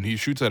at it, and he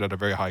shoots it at a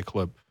very high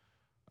clip.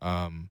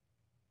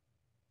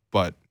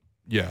 But,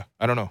 yeah,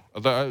 I don't know.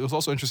 It was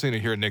also interesting to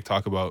hear Nick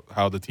talk about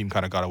how the team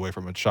kind of got away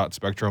from its shot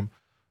spectrum.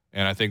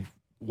 And I think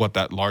what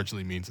that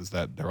largely means is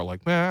that they were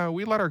like, man,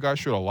 we let our guys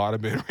shoot a lot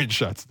of mid-range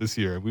shots this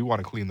year. We want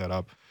to clean that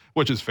up,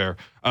 which is fair.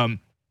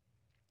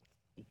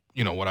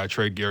 Would I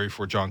trade Gary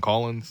for John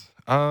Collins?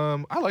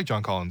 I like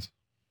John Collins.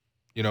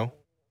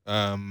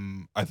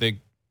 I think,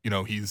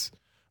 he's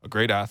a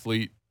great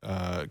athlete,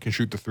 can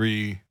shoot the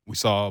three. We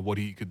saw what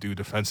he could do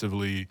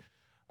defensively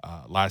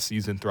last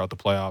season throughout the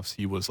playoffs.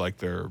 He was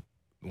like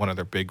one of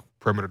their big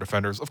perimeter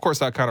defenders. Of course,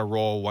 that kind of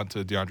role went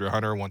to DeAndre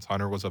Hunter once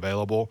Hunter was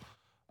available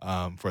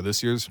for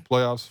this year's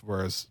playoffs,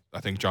 whereas I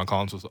think John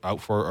Collins was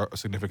out for a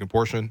significant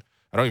portion.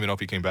 I don't even know if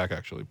he came back,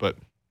 actually. But,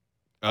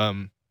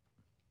 I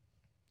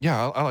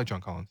like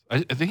John Collins.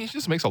 I think he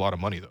just makes a lot of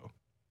money, though.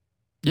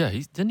 Yeah,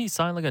 didn't he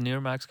sign like a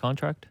near max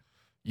contract?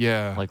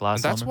 Yeah. Like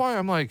last summer? That's why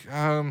I'm like,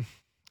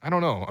 I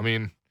don't know. I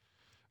mean,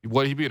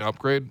 would he be an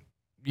upgrade?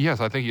 Yes,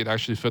 I think he'd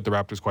actually fit the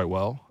Raptors quite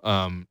well.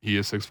 He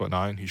is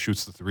 6'9". He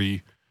shoots the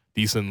three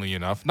decently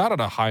enough. Not at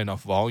a high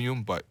enough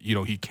volume, but,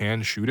 he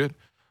can shoot it.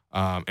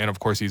 And, of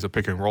course, he's a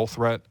pick-and-roll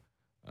threat.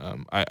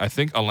 I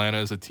think Atlanta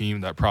is a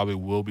team that probably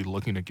will be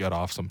looking to get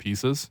off some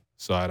pieces.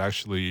 So I'd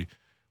actually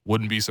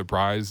wouldn't be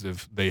surprised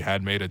if they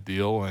had made a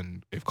deal.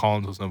 And if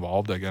Collins was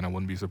involved, again, I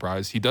wouldn't be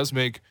surprised. He does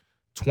make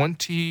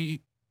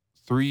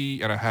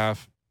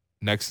 $23.5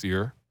 next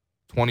year,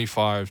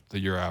 25 the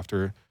year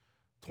after,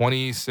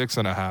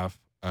 26.5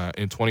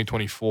 in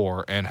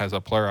 2024, and has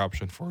a player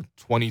option for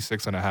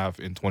 26.5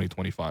 in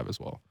 2025 as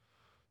well.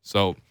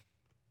 So,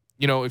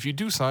 if you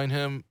do sign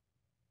him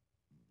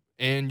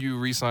and you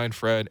re-sign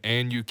Fred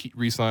and you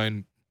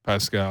re-sign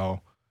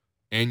Pascal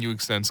and you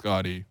extend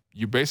Scottie,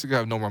 you basically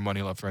have no more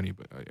money left for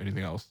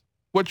anything else.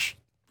 Which,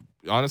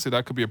 honestly,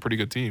 that could be a pretty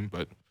good team,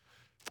 but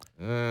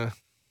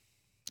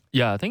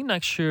yeah, I think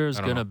next year is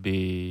going to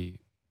be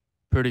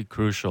pretty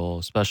crucial,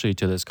 especially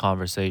to this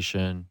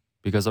conversation,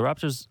 because the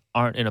Raptors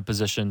aren't in a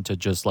position to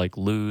just like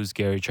lose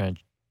Gary Trent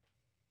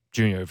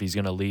Jr. if he's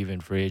going to leave in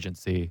free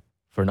agency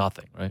for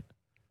nothing, right?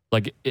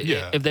 Like,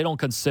 if they don't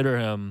consider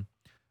him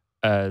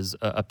as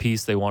a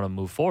piece they want to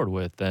move forward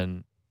with,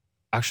 then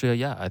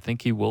actually, I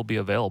think he will be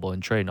available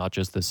in trade, not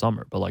just this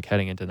summer, but like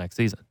heading into next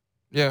season.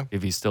 Yeah.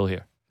 If he's still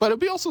here. But it'd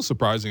be also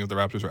surprising if the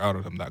Raptors are out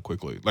of him that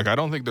quickly. Like, I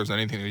don't think there's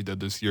anything that he did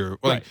this year.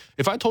 Like,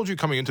 if I told you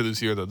coming into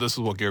this year that this is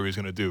what Gary's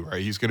going to do,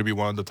 right? He's going to be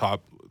one of the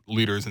top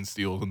leaders in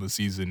steals in the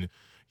season.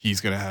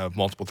 He's going to have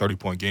multiple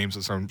 30-point games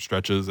at certain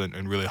stretches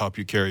and really help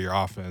you carry your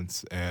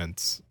offense.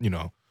 And,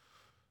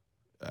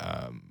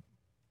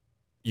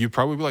 you'd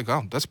probably be like,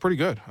 oh, that's pretty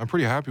good. I'm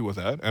pretty happy with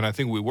that. And I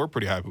think we were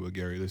pretty happy with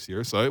Gary this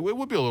year. So it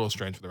would be a little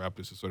strange for the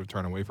Raptors to sort of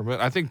turn away from it.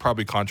 I think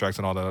probably contracts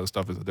and all that other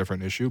stuff is a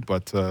different issue.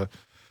 But,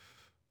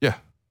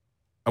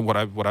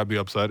 would I be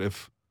upset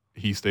if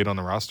he stayed on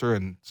the roster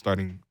and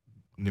starting,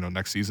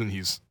 next season,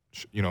 he's,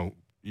 you're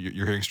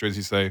hearing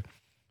Strizzy say,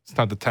 it's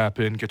time to tap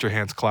in, get your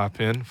hands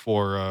clap in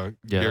for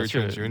Gary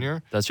Trent Jr.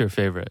 That's your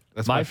favorite.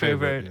 That's my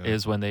favorite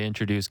is when they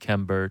introduce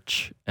Kem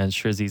Birch and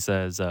Strizzy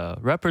says,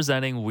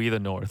 representing We the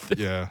North.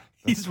 Yeah.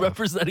 He's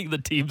representing the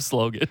team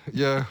slogan.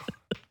 Yeah.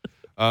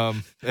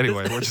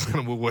 Anyway, we're just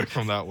gonna move away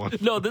from that one.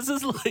 No, this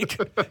is like,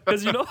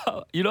 because you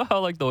know how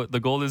like the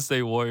Golden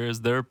State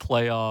Warriors, their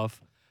playoff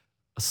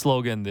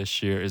slogan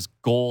this year is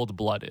gold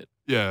blooded.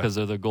 Yeah. Because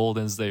they're the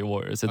Golden State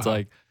Warriors. It's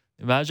like,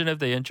 imagine if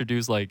they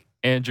introduce like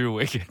Andrew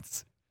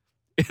Wiggins.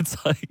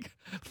 It's like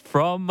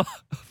from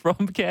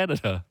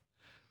Canada,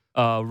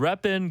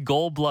 repping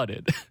gold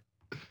blooded.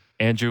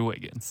 Andrew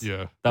Wiggins.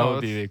 Yeah. That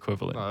would be the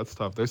equivalent. No, that's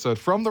tough. They said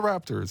from the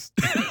Raptors.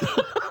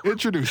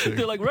 Introducing.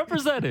 They're like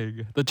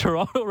representing the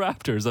Toronto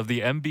Raptors of the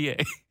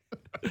NBA.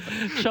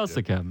 Shouts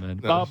to Kem, man.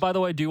 No. By the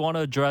way, do you want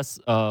to address,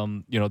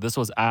 this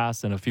was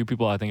asked, and a few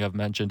people I think have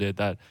mentioned it,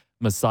 that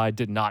Masai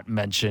did not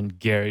mention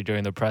Gary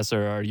during the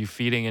presser. Are you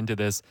feeding into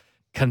this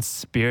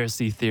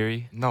conspiracy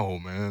theory? No,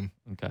 man.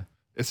 Okay.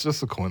 It's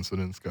just a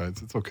coincidence,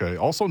 guys. It's okay.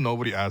 Also,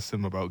 nobody asked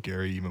him about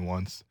Gary even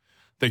once.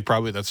 I think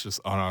probably that's just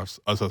on us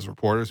as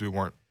reporters. We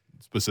weren't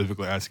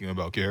specifically asking him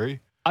about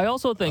Gary. I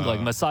also think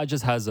Masai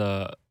just has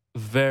a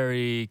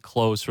very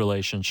close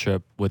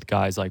relationship with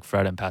guys like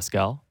Fred and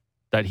Pascal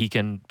that he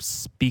can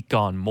speak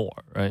on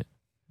more, right?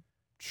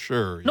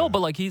 Sure. Yeah. No, but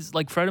like he's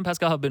like Fred and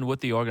Pascal have been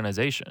with the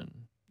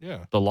organization,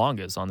 the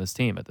longest on this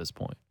team at this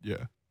point.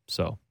 Yeah.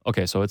 So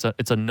okay, so it's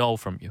a no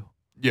from you.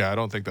 Yeah, I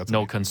don't think that's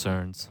no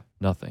concerns,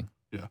 nothing.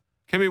 Yeah.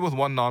 Came in with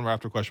one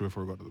non-Raptor question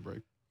before we go to the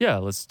break. Yeah,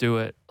 let's do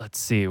it. Let's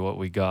see what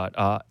we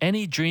got.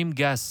 Any dream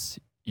guests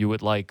you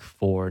would like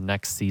for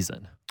next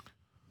season?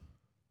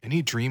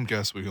 Any dream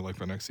guests we would like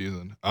for next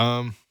season?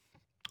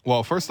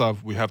 Well, first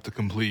off, we have to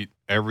complete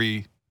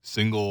every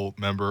single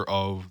member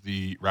of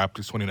the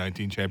Raptors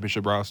 2019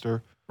 championship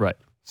roster. Right.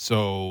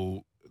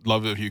 So,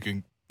 love it if you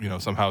can,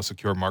 somehow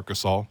secure Marc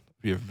Gasol.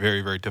 It'd be a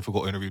very, very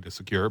difficult interview to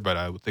secure, but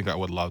I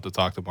would love to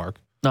talk to Mark.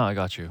 No, I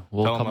got you.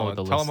 We'll come up with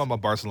the list. Tell him I'm a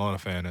Barcelona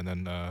fan, and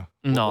then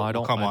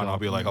we'll come on. I'll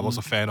be like, I was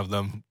a fan of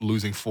them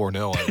losing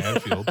 4-0 at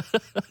Anfield.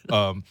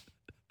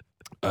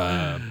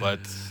 But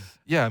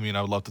yeah, I mean,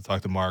 I would love to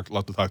talk to Mark,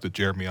 love to talk to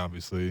Jeremy,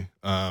 obviously.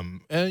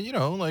 And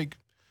like,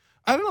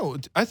 I don't know.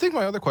 I think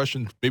my other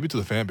question, maybe to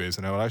the fan base,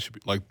 and I would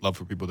actually love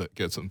for people to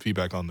get some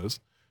feedback on this.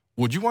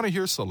 Would you want to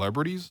hear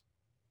celebrities?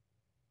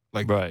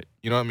 Like, right?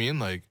 You know what I mean?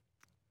 Like,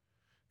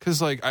 because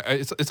like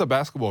it's a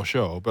basketball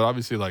show, but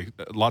obviously like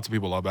lots of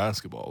people love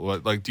basketball.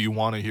 But like, do you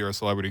want to hear a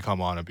celebrity come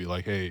on and be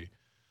like, hey,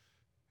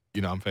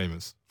 I'm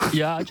famous?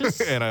 Yeah, I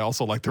just and I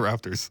also like the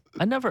Raptors.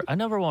 I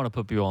never want to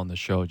put people on the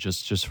show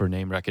just for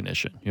name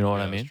recognition. You know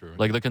what I mean? True.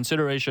 Like the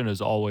consideration is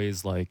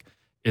always like,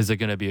 is it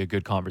going to be a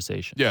good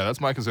conversation? Yeah,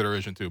 that's my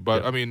consideration too.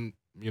 But I mean,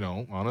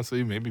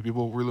 honestly, maybe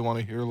people really want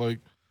to hear like,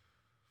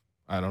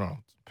 I don't know,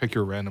 pick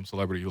your random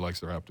celebrity who likes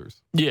the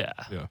Raptors. Yeah.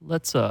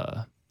 Let's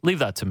leave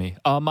that to me.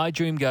 My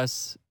dream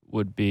guess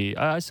would be,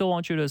 I still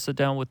want you to sit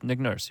down with Nick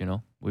Nurse.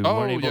 We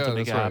weren't able to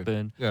make it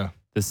happen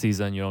this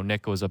season.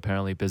 Nick was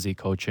apparently busy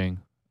coaching.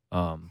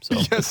 So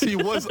yes, he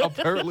was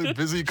apparently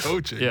busy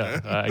coaching.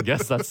 Yeah, I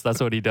guess that's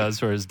what he does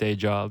for his day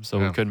job. So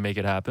we couldn't make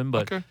it happen.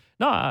 But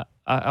no,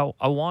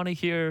 I want to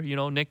hear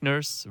Nick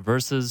Nurse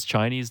versus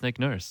Chinese Nick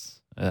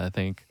Nurse. I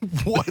think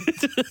what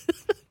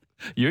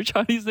you're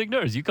Chinese Nick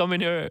Nurse. You come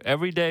in here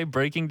every day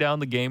breaking down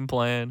the game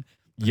plan,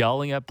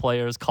 yelling at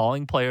players,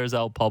 calling players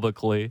out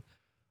publicly.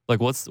 Like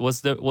what's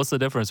the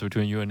difference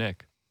between you and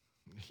Nick?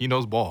 He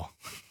knows ball.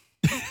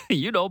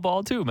 You know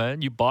ball too,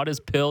 man. You bought his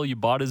pill. You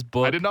bought his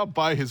book. I did not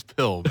buy his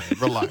pill, man.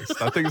 Relax.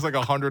 That thing is like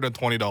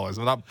 $120.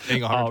 I'm not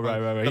paying $120. Oh,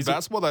 right. The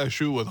basketball that I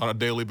shoot with on a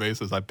daily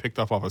basis, I picked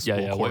up off a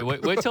school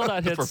court. Wait till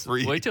that hits. For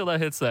free. Wait till that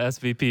hits the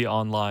SVP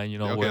online,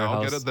 warehouse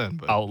I'll get it then,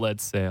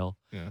 outlet sale.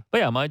 Yeah. But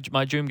yeah,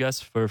 my dream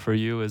guess for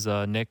you is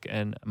Nick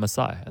and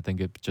Masai. I think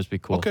it'd just be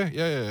cool. Okay,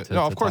 yeah.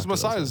 No, of course,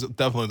 Masai is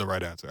definitely the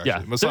right answer. Actually.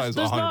 Yeah, Masai is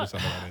 100% the right answer.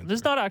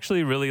 There's not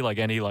actually really like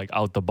any like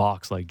out the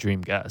box like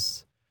dream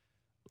guess.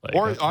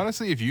 Or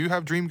honestly, if you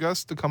have dream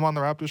guests to come on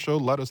the Raptors show,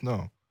 let us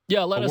know.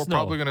 Yeah, let us know.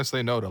 We're probably going to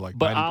say no to like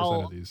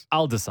 90% of these.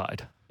 I'll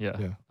decide. Yeah.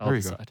 There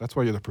you go. That's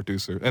why you're the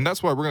producer. And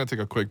that's why we're going to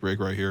take a quick break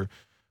right here.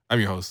 I'm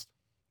your host,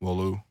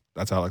 Wolu.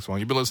 That's Alex Wong.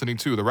 You've been listening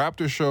to The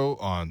Raptors Show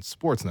on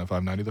Sportsnet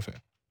 590 The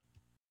Fan.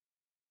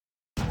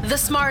 The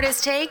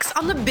smartest takes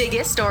on the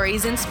biggest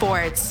stories in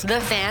sports.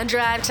 The Fan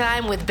Drive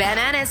Time with Ben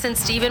Ennis and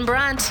Stephen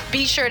Brunt.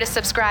 Be sure to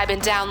subscribe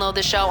and download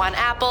the show on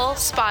Apple,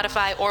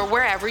 Spotify, or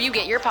wherever you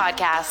get your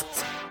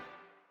podcasts.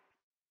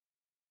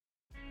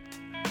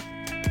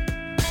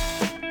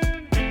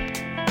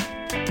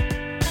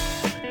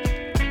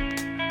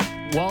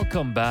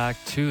 Welcome back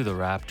to the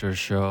Raptors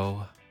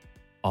Show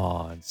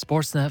on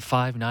Sportsnet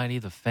 590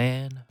 The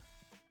Fan.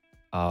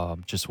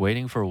 Just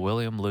waiting for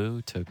William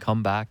Liu to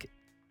come back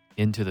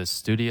into the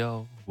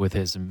studio with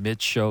his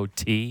mid-show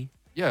tea.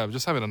 Yeah, I'm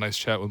just having a nice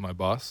chat with my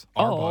boss.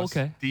 Our boss,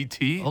 okay.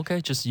 DT.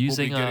 Okay, just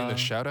using we'll be getting the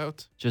shout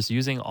out. Just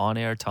using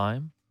on-air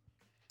time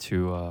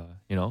to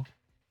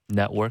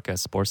network at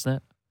Sportsnet.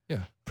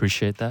 Yeah,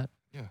 appreciate that.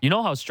 Yeah, you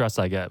know how stressed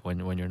I get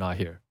when you're not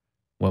here,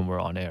 when we're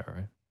on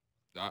air,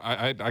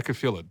 right? I could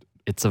feel it.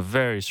 It's a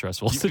very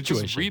stressful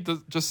situation.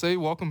 Just say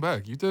welcome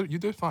back. You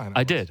did fine.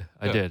 I did,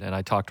 and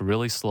I talked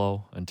really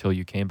slow until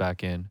you came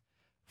back in.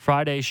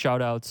 Friday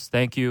shout outs.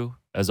 Thank you,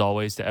 as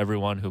always, to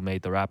everyone who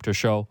made the Raptor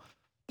Show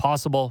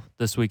possible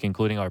this week,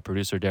 including our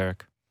producer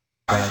Derek,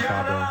 Brian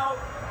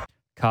Fabro,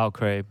 Kyle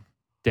Crabe,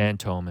 Dan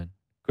Toman,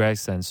 Greg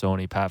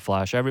Sansoni, Pat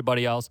Flash,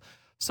 everybody else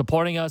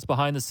supporting us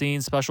behind the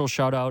scenes. Special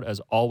shout out,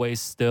 as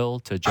always, still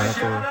to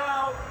Jennifer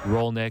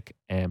Rolnick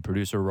and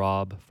producer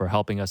Rob for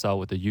helping us out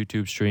with the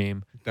YouTube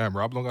stream. Damn,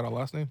 Rob don't got our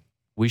last name?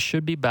 We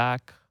should be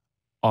back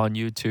on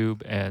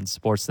YouTube and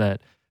Sportsnet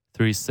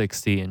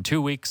 360 in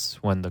 2 weeks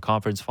when the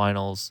conference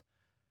finals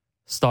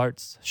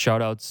starts.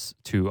 Shout outs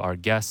to our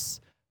guests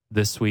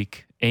this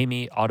week,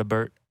 Amy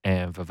Audibert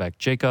and Vivek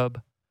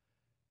Jacob.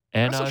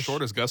 And that's the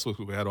shortest guest list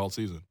we had all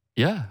season.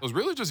 Yeah. It was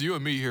really just you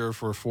and me here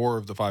for 4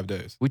 of the 5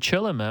 days. We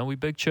chilling, man. We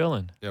big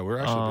chilling. Yeah, we're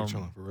actually big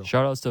chilling, for real.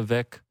 Shout outs to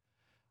Vic.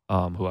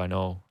 Who I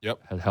know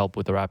had helped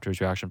with the Raptors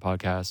Reaction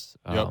podcast.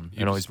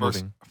 He's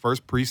moving.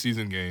 First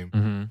preseason game.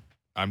 Mm-hmm.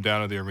 I'm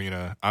down at the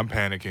arena. I'm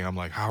panicking. I'm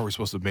like, how are we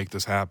supposed to make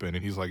this happen?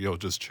 And he's like, yo,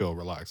 just chill,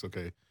 relax,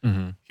 okay?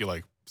 Mm-hmm. He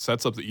like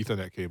sets up the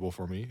Ethernet cable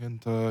for me.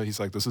 And he's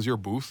like, this is your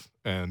booth.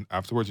 And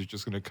afterwards, you're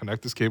just going to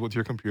connect this cable to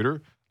your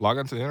computer, log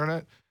onto the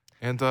internet,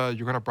 and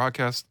you're going to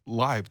broadcast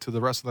live to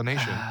the rest of the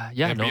nation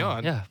and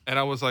beyond. Yeah. And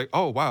I was like,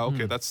 oh, wow,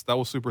 okay, that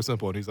was super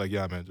simple. And he's like,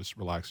 yeah, man, just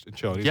relax and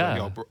chill. And he's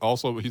like,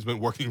 also, he's been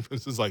working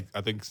since like,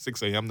 I think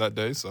 6 a.m. that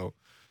day. So,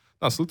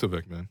 salute to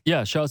Vic, man.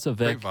 Yeah, shouts to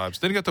Vic. Great vibes.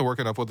 Didn't get to work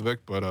enough with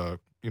Vic, but,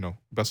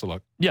 best of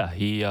luck. Yeah,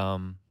 he,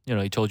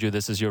 he told you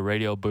this is your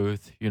radio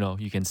booth.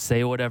 You can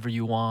say whatever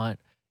you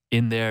want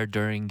in there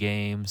during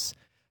games.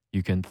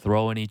 You can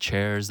throw any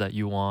chairs that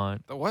you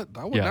want. That would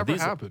never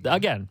happen.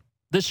 Again,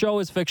 this show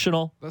is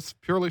fictional. That's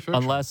purely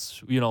fictional.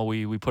 Unless,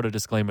 we put a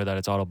disclaimer that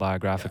it's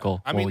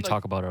autobiographical when we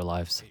talk about our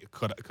lives.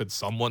 Could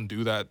someone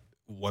do that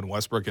when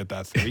Westbrook hit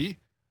that 3?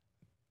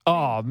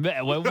 Oh,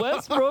 man, when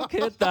Westbrook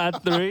hit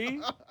that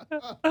three,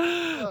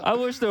 I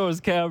wish there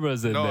was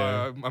cameras in there.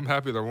 No, I'm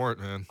happy there weren't,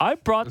 man.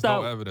 There's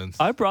no evidence.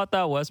 I brought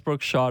that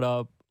Westbrook shot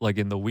up like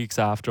in the weeks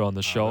after on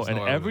the show, and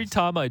every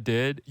time I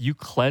did, you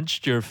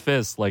clenched your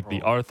fist like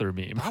the Arthur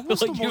meme. That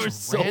was like the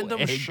most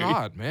random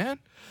shot, man.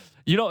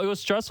 You know, it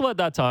was stressful at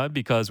that time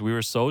because we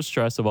were so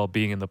stressed about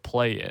being in the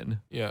play-in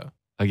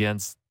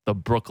against the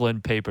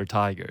Brooklyn Paper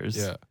Tigers.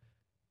 Yeah.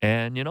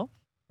 And, you know,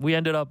 we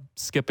ended up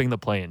skipping the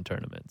play-in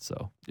tournament,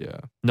 so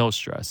no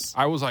stress.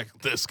 I was like,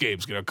 this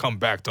game's going to come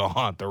back to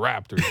haunt the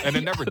Raptors, and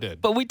it never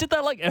did. But we did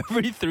that like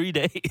every 3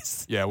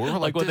 days. Yeah, we were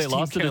like when this they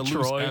lost to can't lose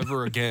Detroit,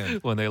 ever again.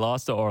 when they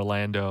lost to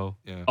Orlando.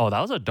 Yeah. Oh, that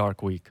was a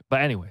dark week.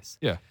 But anyways.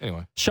 Yeah,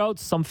 anyway.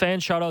 Some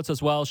fan shout-outs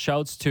as well.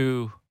 Shouts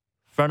to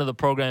friend of the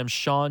program,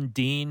 Sean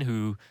Dean,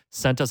 who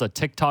sent us a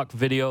TikTok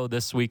video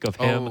this week of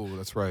him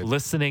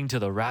listening to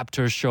the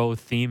Raptors show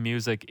theme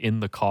music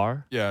in the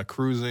car. Yeah,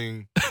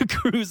 cruising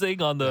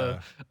on the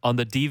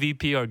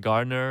DVP or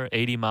Gardner,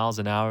 80 miles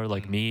an hour,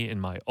 like me in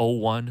my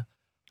 01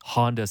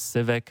 Honda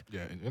Civic.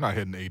 Yeah, you're not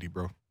hitting 80,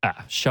 bro.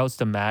 Shouts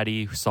to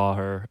Maddie, who saw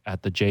her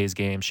at the Jays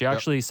game. She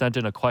actually sent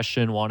in a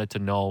question, wanted to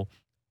know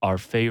our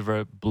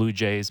favorite Blue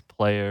Jays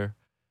player.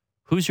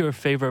 Who's your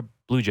favorite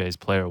Blue Jays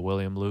player,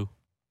 William Liu?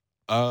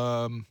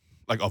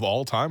 Like of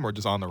all time or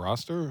just on the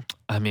roster?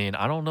 I mean,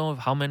 I don't know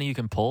how many you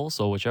can pull,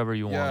 so whichever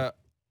you want.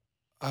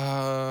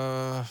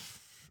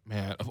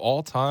 Man, of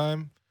all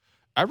time,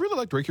 I really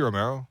liked Ricky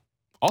Romero.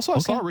 Also, I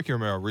saw Ricky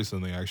Romero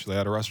recently, actually,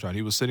 at a restaurant.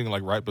 He was sitting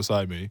like right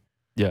beside me.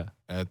 Yeah.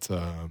 At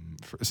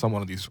some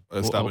one of these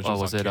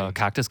establishments. Was it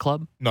Cactus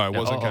Club? No, it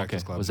wasn't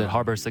Cactus Club. Was it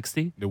Harbor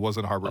 60? It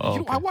wasn't Harbor.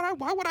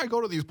 Why would I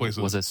go to these places?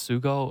 Was it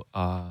Sugo?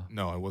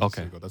 No, it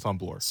wasn't Sugo. That's on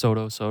Bloor.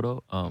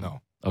 Soto?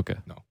 No. Okay.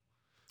 No.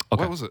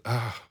 Okay. What was it?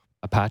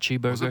 Apache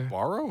Burger? Was it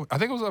Barrow? I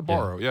think it was at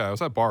Barrow. Yeah, it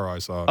was at Barrow I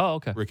saw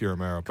Ricky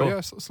Romero. But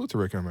yeah, salute to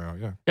Ricky Romero,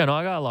 yeah. Yeah, no,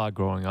 I got a lot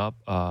growing up.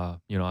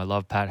 You know, I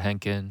love Pat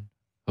Henkin,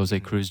 Jose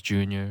Cruz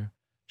Jr.,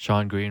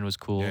 Sean Green was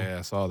cool. Yeah,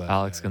 I saw that.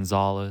 Alex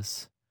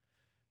Gonzalez.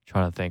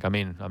 Trying to think. I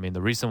mean,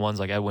 the recent ones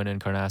like Edwin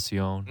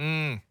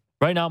Encarnacion.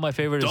 Right now, my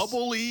favorite is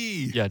Double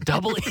E. Yeah,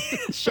 Double E.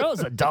 Show's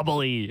a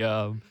Double E.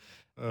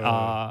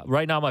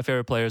 Right now, my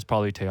favorite player is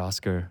probably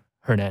Teoscar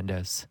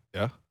Hernandez.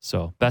 Yeah.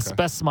 So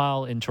best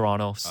smile in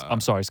Toronto.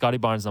 I'm sorry, Scotty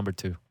Barnes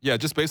 #2. Yeah,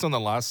 just based on the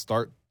last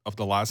start of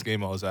the last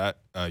game I was at,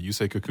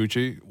 Yusei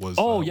Kikuchi was.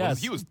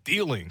 He was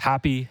dealing.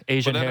 Happy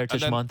Asian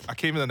Heritage Month. I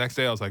came in the next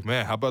day. I was like,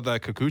 man, how about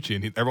that Kikuchi?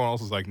 And everyone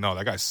else was like, no,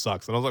 that guy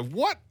sucks. And I was like,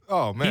 what?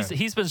 Oh man,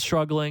 he's been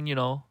struggling. You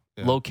know.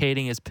 Yeah.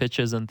 Locating his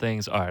pitches and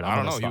things. All right, I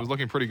don't know. He was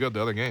looking pretty good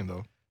the other game,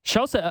 though.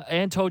 Shouts to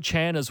Anto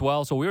Chan as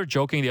well. So we were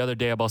joking the other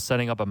day about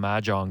setting up a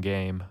Mahjong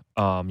game,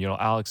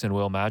 Alex and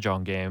Will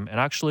Mahjong game. And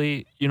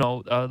actually,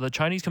 the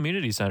Chinese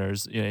community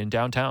centers in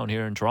downtown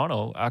here in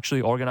Toronto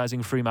actually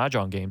organizing free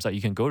Mahjong games that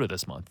you can go to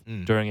this month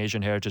during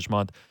Asian Heritage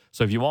Month.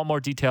 So if you want more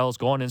details,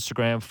 go on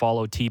Instagram,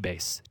 follow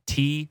T-Base.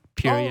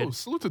 Oh,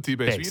 salute to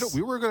T-Base.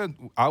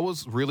 I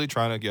was really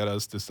trying to get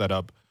us to set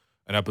up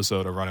an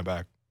episode of Running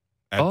Back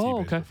at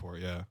T-Base before,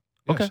 yeah.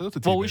 Okay.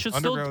 Well, we should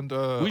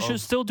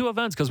still do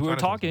events because we were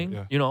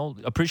talking.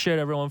 Appreciate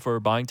everyone for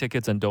buying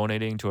tickets and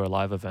donating to our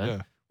live event.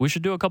 Yeah. We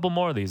should do a couple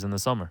more of these in the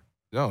summer.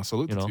 No,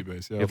 salute to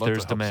T-Base. Yeah, if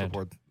there's demand,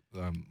 support,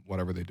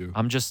 whatever they do.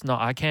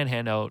 I can't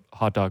hand out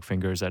hot dog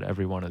fingers at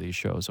every one of these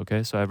shows.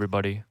 Okay, so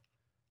everybody,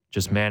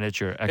 just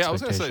manage your expectations. Yeah, I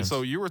was gonna say.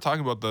 So you were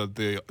talking about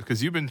the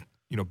because you've been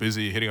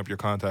busy hitting up your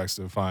contacts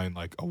to find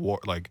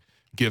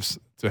gifts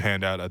to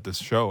hand out at this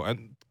show,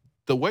 and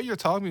the way you're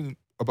talking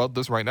about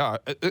this right now,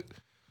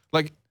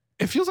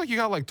 it feels like you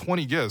got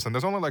 20 guests, and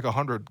there's only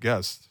 100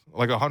 guests,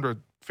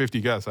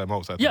 150 guests at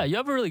most. Yeah, you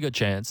have a really good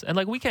chance, and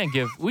we can't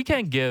give gifts.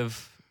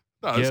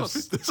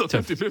 It's a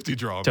 50-50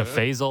 draw to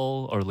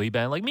Faisal or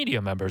Liban.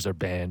 Media members are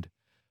banned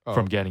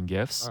from getting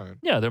gifts. Right.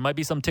 Yeah, there might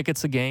be some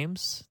tickets to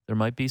games. There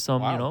might be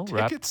some,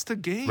 tickets to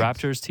games,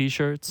 Raptors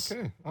T-shirts.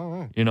 Okay, all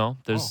right.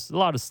 There's a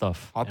lot of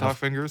stuff. Hot dog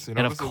fingers, and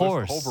of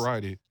course, a whole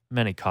variety.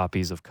 Many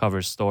copies of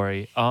Cover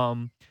Story.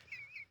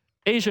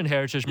 Asian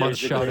Heritage Month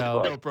shout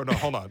out. No,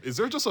 hold on. Is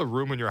there just a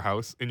room in your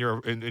house, in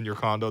your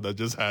condo that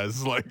just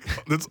has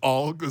that's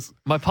all this?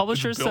 My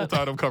publisher built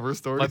out of Cover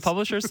Stories. My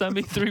publisher sent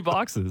me 3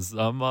 boxes.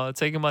 I'm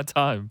taking my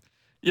time.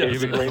 Yeah,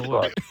 it's a great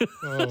book.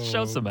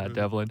 Shouts to Matt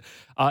Devlin.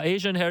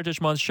 Asian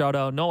Heritage Month shout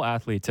out. No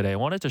athlete today. I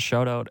wanted to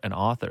shout out an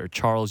author,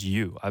 Charles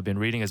Yu. I've been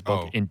reading his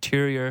book,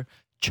 Interior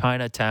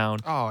Chinatown.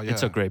 Oh, yeah.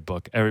 It's a great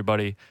book.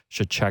 Everybody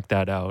should check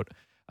that out.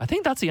 I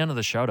think that's the end of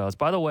the shout-outs.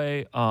 By the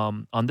way,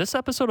 on this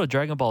episode of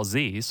Dragon Ball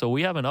Z, so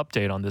we have an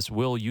update on this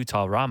Will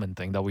Utah Ramen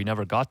thing that we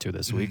never got to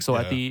this week. So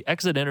at the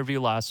exit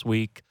interview last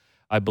week,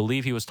 I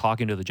believe he was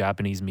talking to the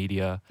Japanese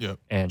media. Yep.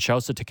 And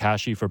shouts to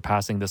Takashi for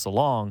passing this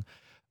along.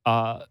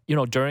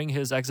 During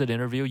his exit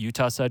interview,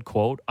 Utah said,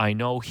 quote, I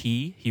know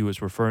he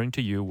was referring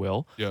to you,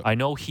 Will. Yep. I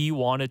know he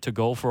wanted to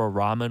go for a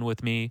ramen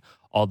with me,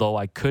 although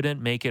I couldn't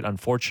make it,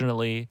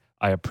 unfortunately.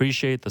 I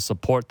appreciate the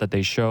support that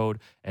they showed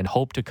and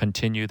hope to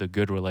continue the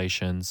good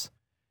relations.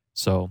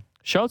 So,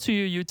 shout out to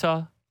you,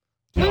 Utah.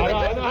 I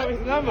know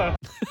number.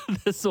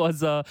 This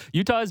was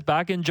Utah is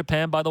back in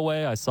Japan, by the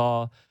way. I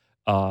saw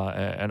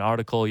an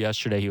article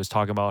yesterday. He was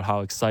talking about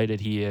how excited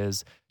he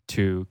is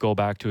to go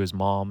back to his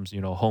mom's,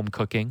 home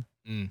cooking.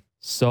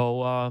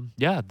 So,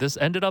 this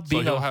ended up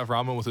being... So he'll have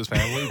ramen with his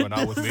family, but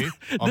not with me?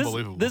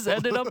 Unbelievable. This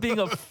ended up being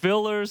a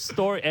filler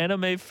story,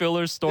 anime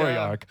filler story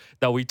arc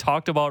that we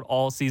talked about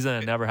all season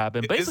and never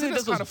happened. Basically,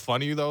 Isn't it kind of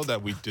funny, though,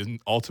 that we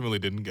ultimately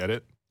didn't get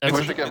it?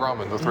 We should get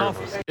ramen, the three of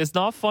us. It's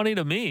not funny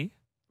to me.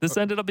 This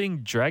ended up being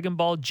Dragon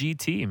Ball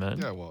GT, man.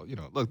 Yeah, well,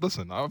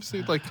 listen,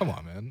 obviously, come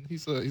on, man.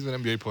 He's an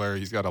NBA player.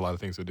 He's got a lot of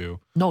things to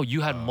do. No,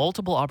 you had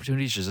multiple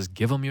opportunities to just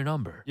give him your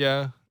number.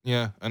 Yeah,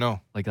 I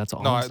know. That's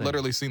all. I've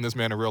literally seen this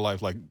man in real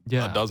life a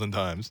dozen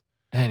times.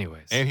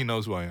 Anyways, and he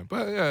knows who I am.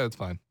 But yeah, it's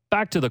fine.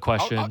 Back to the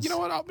questions. You know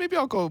what? Maybe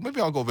I'll go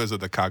visit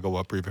the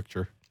Kagawa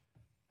prefecture.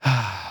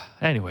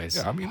 Anyways,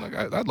 yeah, I mean,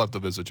 I'd love to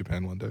visit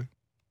Japan one day.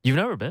 You've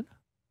never been?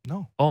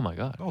 No. Oh my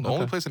god. No, the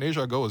only place in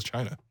Asia I go is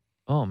China.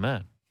 Oh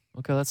man.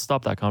 Okay, let's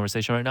stop that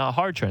conversation right now. A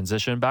hard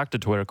transition. Back to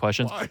Twitter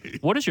questions. Why?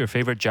 What is your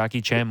favorite Jackie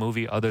Chan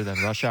movie other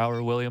than Rush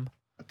Hour, William?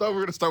 I thought we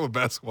were going to start with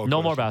basketball.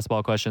 No more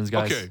basketball questions,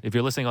 guys. Okay. If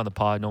you're listening on the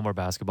pod, no more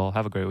basketball.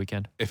 Have a great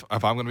weekend. If I'm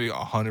going to be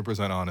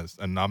 100% honest,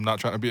 and I'm not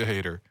trying to be a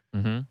hater,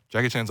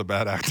 Jackie Chan's a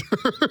bad actor.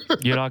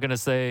 You're not going to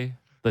say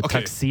the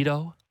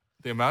tuxedo?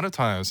 The amount of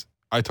times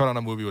I turn on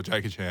a movie with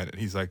Jackie Chan and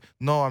he's like,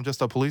 "No, I'm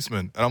just a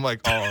policeman." And I'm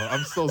like, "Oh,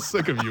 I'm so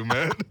sick of you,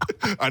 man.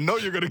 I know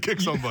you're going to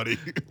kick somebody."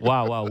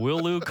 Wow.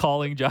 Will Lou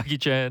calling Jackie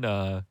Chan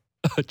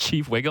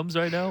Chief Wiggums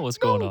right now? What's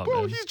going on,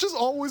 bro, man? He's just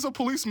always a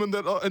policeman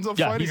that ends up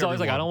fighting he's always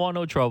everyone. I don't want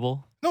no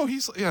trouble. No,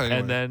 anyway.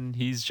 And then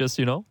he's just,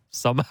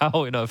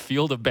 somehow in a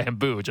field of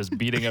bamboo just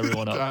beating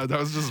everyone up. That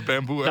was just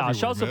bamboo everywhere,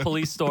 shouts to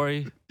Police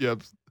Story.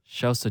 Yep.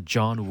 Shouts to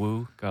John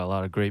Woo. Got a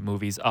lot of great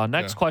movies.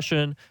 Next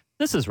question.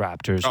 This is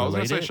Raptors related. I was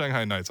going to say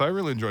Shanghai Knights. I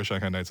really enjoyed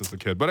Shanghai Knights as a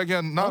kid. But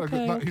again,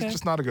 he's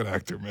just not a good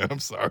actor, man. I'm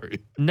sorry.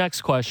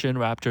 Next question,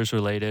 Raptors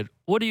related.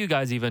 What do you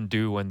guys even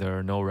do when there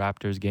are no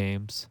Raptors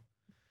games?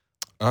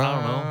 I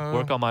don't know.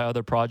 Work on my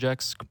other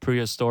projects.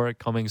 Prehistoric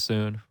coming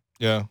soon.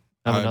 Yeah.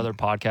 I have another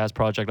podcast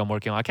project I'm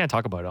working on. I can't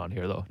talk about it on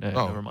here, though.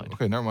 Never mind.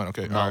 Okay, never mind.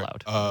 Okay.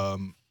 Not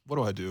allowed. What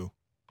do I do?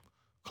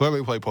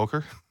 Clearly play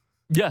poker.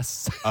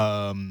 Yes.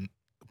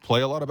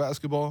 Play a lot of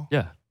basketball.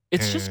 Yeah.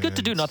 It's just good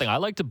to do nothing. I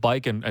like to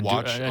bike and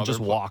just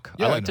walk.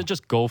 Yeah, I like to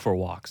just go for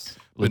walks.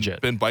 Legit.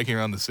 Been biking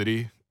around the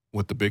city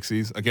with the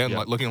Bixies. Again,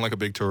 looking like a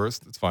big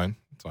tourist. It's fine.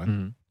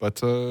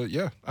 But, I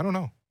don't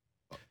know.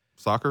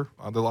 Soccer.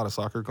 There's a lot of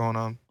soccer going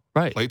on.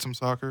 Right. Played some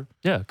soccer.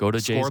 Yeah, go to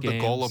Jays games. Scored the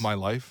goal of my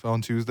life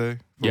on Tuesday.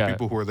 For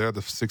people who were there,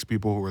 the 6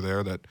 people who were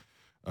there that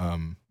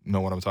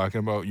know what I'm talking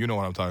about. You know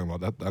what I'm talking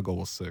about. That goal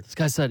was sick. This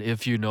guy said,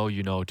 if you know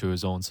to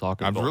his own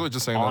soccer I'm goal. really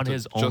just saying on that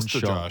his own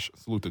show. To Josh.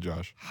 Salute to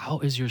Josh. How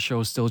is your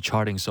show still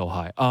charting so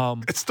high?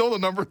 It's still the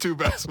number 2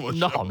 basketball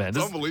show. No, man. It's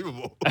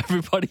unbelievable.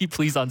 Everybody,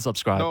 please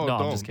unsubscribe. No,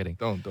 I'm just kidding.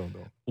 Don't.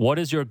 What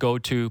is your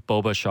go-to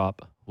boba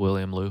shop,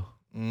 William Liu?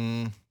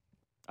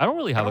 I don't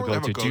really have a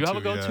go-to. Do you have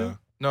a go-to? Yeah.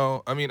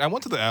 No, I mean, I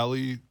went to the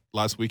alley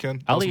last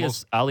weekend. Alley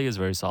is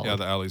very solid. Yeah,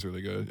 the alley's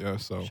really good. Yeah,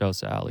 so shouts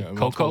to Alley. Yeah,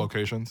 Coco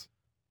locations.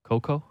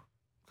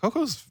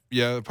 Coco's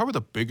probably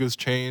the biggest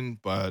chain,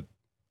 but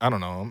I don't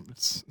know.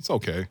 It's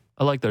okay.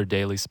 I like their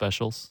daily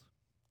specials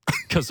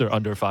because they're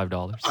under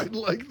 $5. I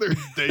like their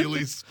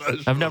daily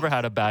specials. I've never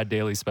had a bad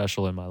daily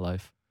special in my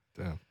life.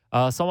 Damn.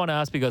 Someone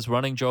asked, because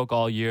running joke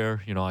all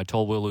year, I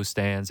told Will Lou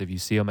stands, if you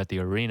see him at the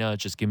arena,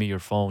 just give me your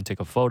phone,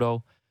 take a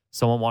photo.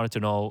 Someone wanted to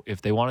know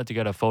if they wanted to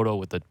get a photo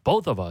with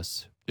both of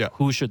us. Yeah.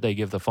 Who should they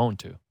give the phone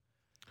to?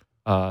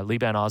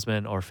 Liban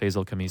Osman or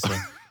Faisal Kamisa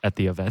at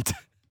the event?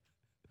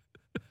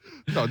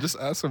 No, just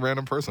ask a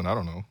random person. I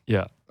don't know.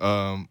 Yeah.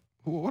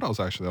 What else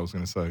actually I was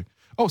going to say?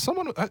 Oh,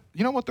 someone,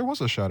 you know what? There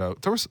was a shout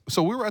out.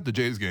 So we were at the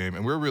Jays game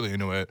and we were really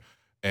into it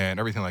and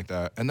everything like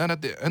that. And then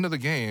at the end of the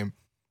game,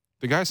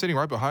 the guy sitting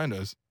right behind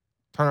us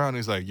turned around and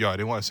he's like, "Yo, I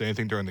didn't want to say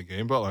anything during the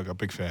game, but like a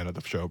big fan of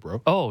the show,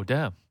 bro." Oh,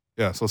 damn.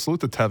 Yeah, so salute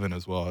to Tevin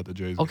as well at the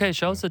Jays. Okay,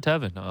 shouts to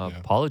Tevin.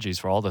 Apologies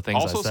for all the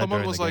things also, I said someone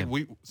during was the like,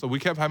 game. we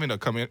kept having to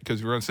come in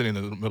because we were sitting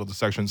in the middle of the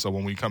section. So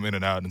when we come in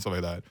and out and stuff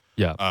like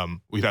that,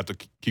 we'd have to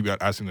keep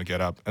asking to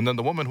get up. And then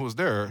the woman who was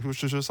there, who was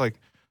just like,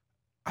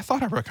 "I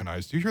thought I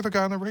recognized you. You're the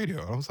guy on the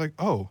radio." And I was like,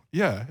 "Oh,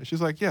 yeah." And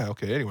she's like, "Yeah,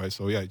 okay. Anyway,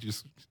 so yeah,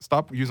 just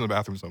stop using the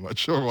bathroom so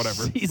much or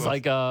whatever." He's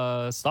like,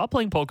 "Stop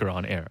playing poker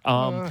on air."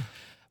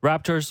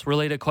 Raptors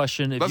related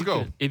question. Let's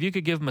go. If you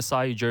could give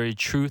Masai Ujiri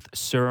truth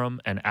serum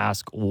and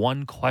ask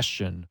one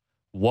question,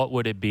 what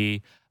would it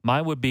be?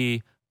 Mine would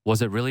be,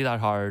 was it really that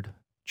hard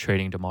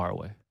trading DeMar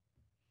away?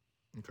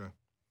 Okay.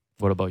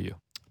 What about you?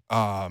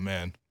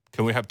 Man.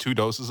 Can we have 2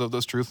 doses of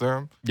this truth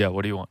serum? Yeah,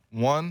 what do you want?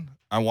 One,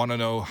 I want to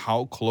know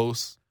how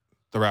close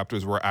the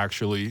Raptors were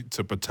actually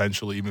to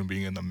potentially even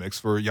being in the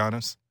mix for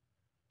Giannis.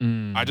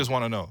 I just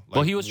want to know.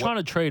 Well, he was trying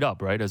to trade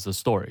up, right, as the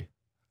story.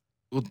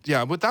 Well,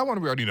 yeah, but that one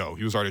we already know.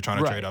 He was already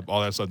trying to trade up.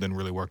 All that stuff didn't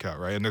really work out,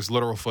 right? And there's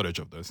literal footage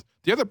of this.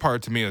 The other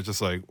part to me is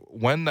just like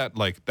when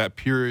that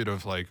period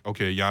of like,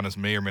 okay, Giannis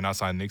may or may not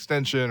sign the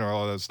extension or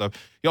all that stuff.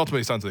 He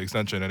ultimately signed the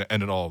extension and it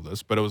ended all of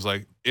this. But it was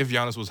like if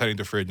Giannis was heading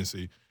to free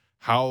agency,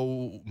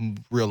 how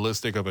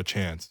realistic of a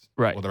chance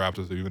right. the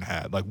Raptors have even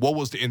had. Like, what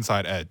was the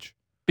inside edge?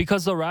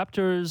 Because the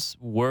Raptors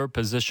were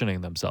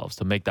positioning themselves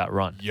to make that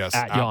run. Yes,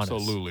 at Giannis.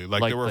 absolutely.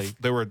 Like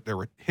they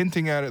were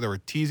hinting at it. They were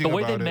teasing the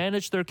way about they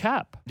managed their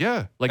cap.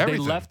 Yeah, like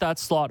everything. They left that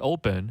slot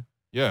open.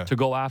 Yeah. To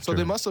go after. So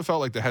they him. must have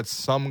felt like they had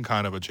some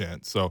kind of a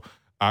chance. So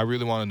I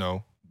really want to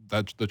know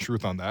the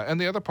truth on that.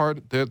 And the other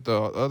part, the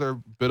other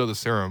bit of the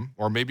serum,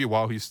 or maybe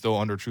while he's still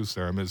under truth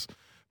serum, is,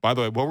 by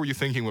the way, what were you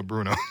thinking with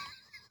Bruno?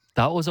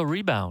 That was a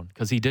rebound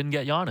because he didn't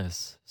get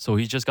Giannis. So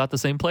he just got the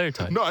same player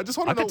type. No, I just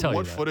want to know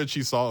what footage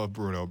he saw of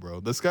Bruno, bro.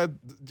 This guy,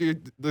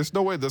 dude, there's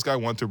no way this guy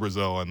went to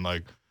Brazil and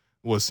like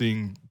was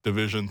seeing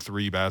Division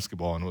III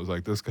basketball and was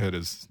like, this kid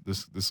is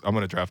this. I'm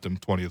going to draft him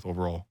 20th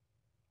overall.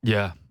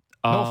 Yeah.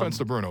 No offense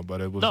to Bruno,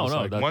 but it was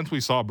once we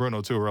saw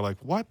Bruno too, we're like,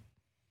 what?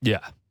 Yeah.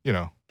 You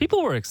know.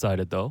 People were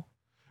excited though.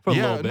 For a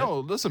little bit. No,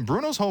 listen,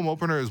 Bruno's home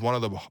opener is one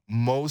of the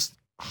most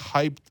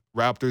hyped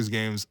Raptors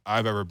games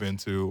I've ever been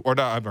to, or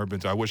not I've ever been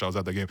to, I wish I was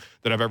at the game,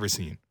 that I've ever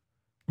seen.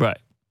 Right.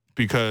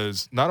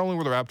 Because not only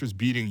were the Raptors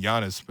beating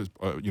Giannis,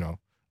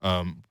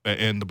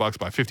 and the Bucks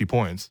by 50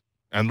 points,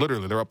 and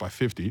literally they're up by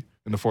 50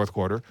 in the fourth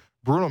quarter,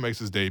 Bruno makes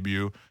his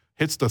debut,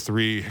 hits the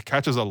three,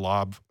 catches a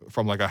lob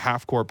from like a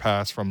half-court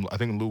pass from, I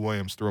think Lou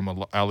Williams threw him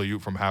an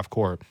alley-oop from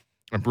half-court,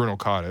 and Bruno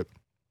caught it,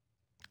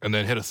 and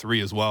then hit a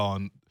three as well.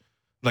 And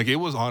like, it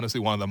was honestly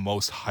one of the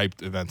most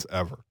hyped events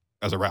ever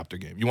as a Raptor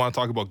game. You want to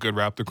talk about good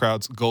Raptor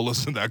crowds? Go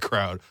listen to that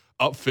crowd.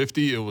 Up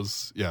 50, it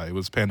was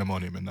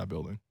pandemonium in that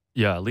building.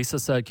 Yeah, Lisa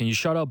said, can you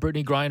shout out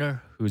Brittany Griner,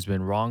 who's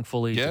been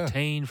wrongfully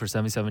detained for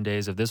 77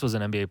 days? If this was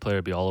an NBA player,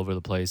 it'd be all over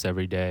the place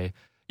every day.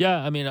 Yeah,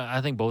 I mean,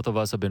 I think both of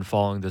us have been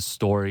following this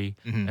story.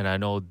 Mm-hmm. And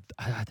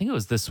I think it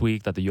was this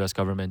week that the U.S.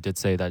 government did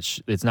say that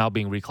it's now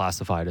being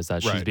reclassified as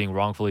that she's being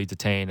wrongfully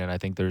detained. And I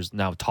think there's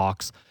now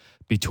talks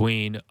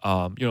between,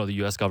 the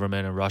U.S.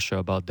 government and Russia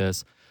about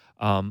this.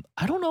 I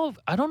don't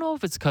know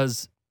if it's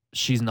because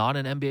she's not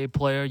an NBA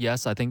player.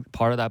 Yes, I think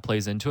part of that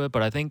plays into it.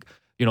 But I think,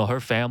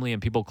 her family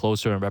and people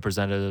closer and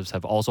representatives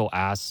have also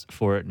asked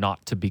for it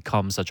not to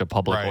become such a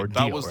public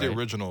ordeal. That was the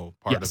original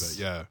part of it,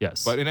 yeah.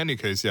 Yes. But in any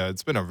case,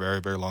 it's been a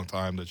very, very long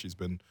time that she's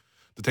been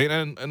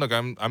detained. And look,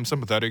 I'm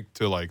sympathetic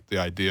to like the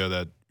idea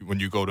that when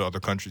you go to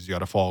other countries, you got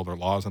to follow their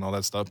laws and all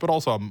that stuff. But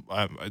also,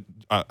 I'm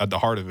at the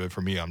heart of it,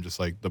 for me, I'm just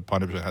like, the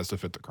punishment has to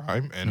fit the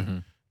crime.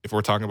 And if we're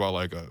talking about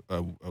like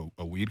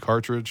a weed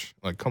cartridge,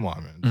 like, come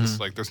on, man. Just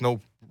like, there's no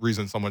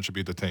reason someone should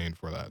be detained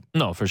for that.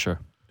 No, for sure.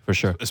 For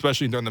sure.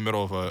 Especially during the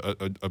middle of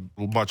a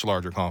much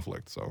larger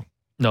conflict. So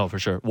no, for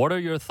sure. What are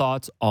your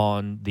thoughts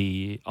on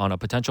a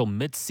potential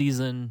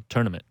mid-season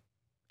tournament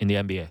in the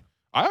NBA?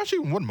 I actually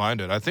wouldn't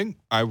mind it. I think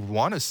I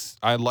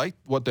like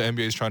what the NBA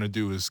is trying to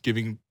do is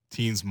giving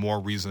teams more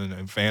reason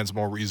and fans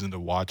more reason to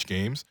watch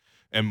games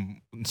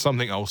and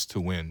something else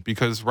to win.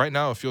 Because right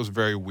now it feels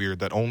very weird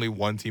that only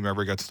one team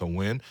ever gets to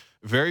win.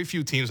 Very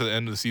few teams at the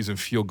end of the season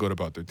feel good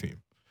about their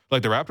team.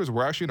 Like the Raptors,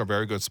 we're actually in a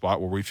very good spot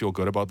where we feel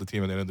good about the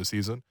team at the end of the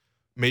season.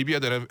 Maybe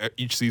at the end of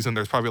each season,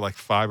 there's probably like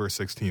 5 or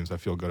 6 teams that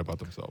feel good about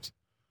themselves.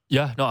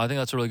 Yeah, no, I think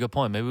that's a really good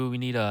point. Maybe we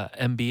need a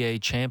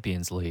NBA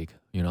Champions League,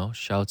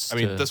 shouts. I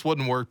mean, this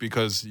wouldn't work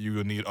because you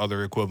would need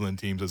other equivalent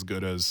teams as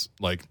good as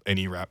like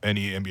any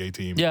NBA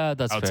team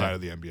that's outside fair.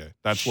 of the NBA.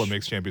 That's what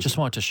makes Champions Just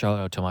League. Want to shout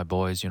out to my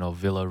boys,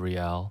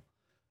 Villarreal,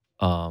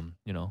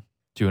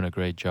 doing a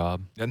great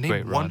job. Yeah,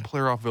 name one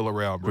player off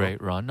Villarreal, bro.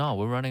 Great run. No,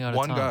 we're running out of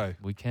time. One guy.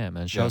 We can't,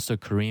 man. Shouts to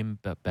Kareem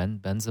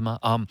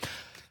Benzema.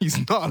 He's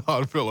not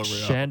on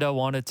Villarreal. Shanda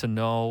wanted to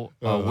know,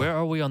 where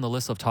are we on the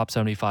list of top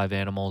 75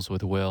 animals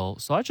with Will?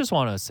 So I just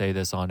want to say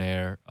this on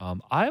air.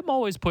 I'm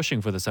always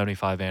pushing for the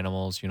 75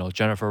 animals.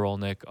 Jennifer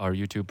Rolnick, our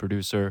YouTube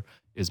producer,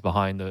 is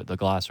behind the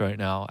glass right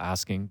now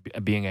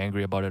being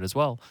angry about it as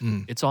well.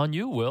 It's on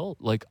you, Will.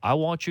 Like, I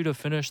want you to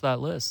finish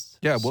that list.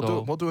 Yeah,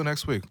 we'll do it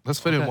next week.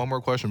 Let's fit in one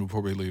more question before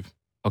we leave.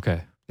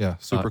 Okay. Yeah,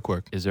 super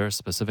quick. Is there a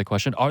specific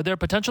question? Are there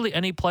potentially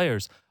any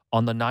players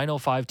on the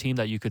 905 team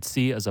that you could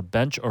see as a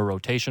bench or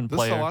rotation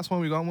player? This is the last one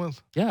we gone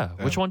with? Yeah.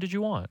 Which one did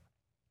you want?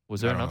 Was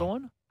there another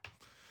one?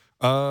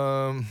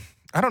 I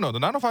don't know. The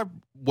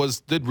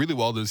 905 did really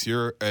well this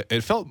year.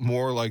 It felt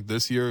more like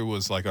this year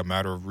was like a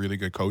matter of really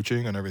good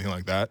coaching and everything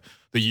like that.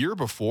 The year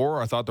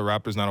before, I thought the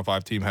Raptors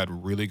 905 team had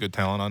really good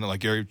talent on it.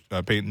 Like Gary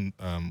Payton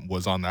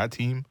was on that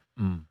team.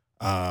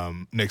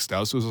 Nick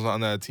Stauskas was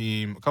on that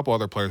team. A couple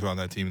other players were on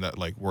that team that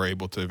like were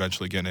able to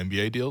eventually get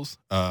NBA deals.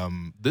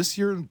 This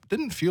year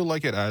didn't feel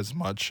like it as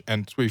much.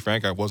 And to be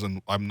frank,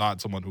 I'm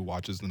not someone who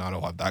watches the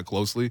 905 that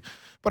closely,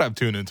 but I've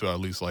tuned into at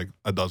least like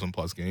a dozen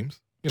plus games.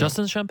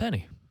 Justin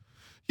Champagnie.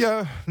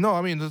 Yeah, no,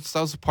 I mean, that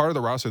was part of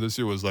the roster this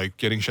year was like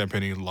getting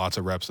Champagnie lots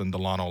of reps and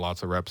Delano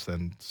lots of reps.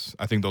 And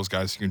I think those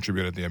guys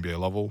contribute at the NBA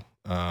level.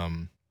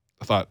 I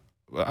thought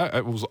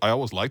I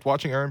always liked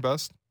watching Aaron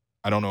Best.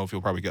 I don't know if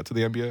he'll probably get to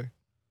the NBA.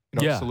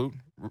 Salute.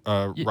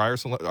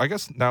 Ryerson, I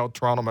guess now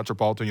Toronto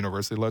Metropolitan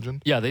University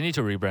legend. Yeah, they need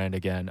to rebrand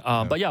again.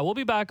 But yeah, we'll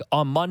be back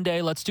on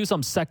Monday. Let's do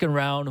some second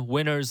round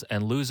winners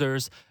and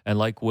losers. And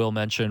like Will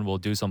mentioned, we'll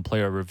do some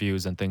player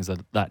reviews and things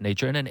of that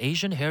nature. And an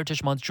Asian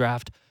Heritage Month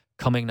draft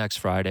coming next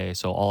Friday.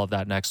 So all of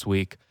that next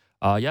week.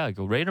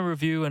 go rate and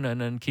review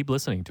and keep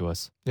listening to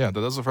us. Yeah, that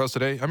does it for us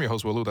today. I'm your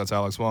host, Willu. That's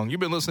Alex Wong. You've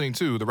been listening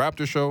to The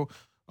Raptor Show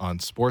on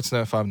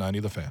Sportsnet 590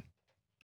 The Fan.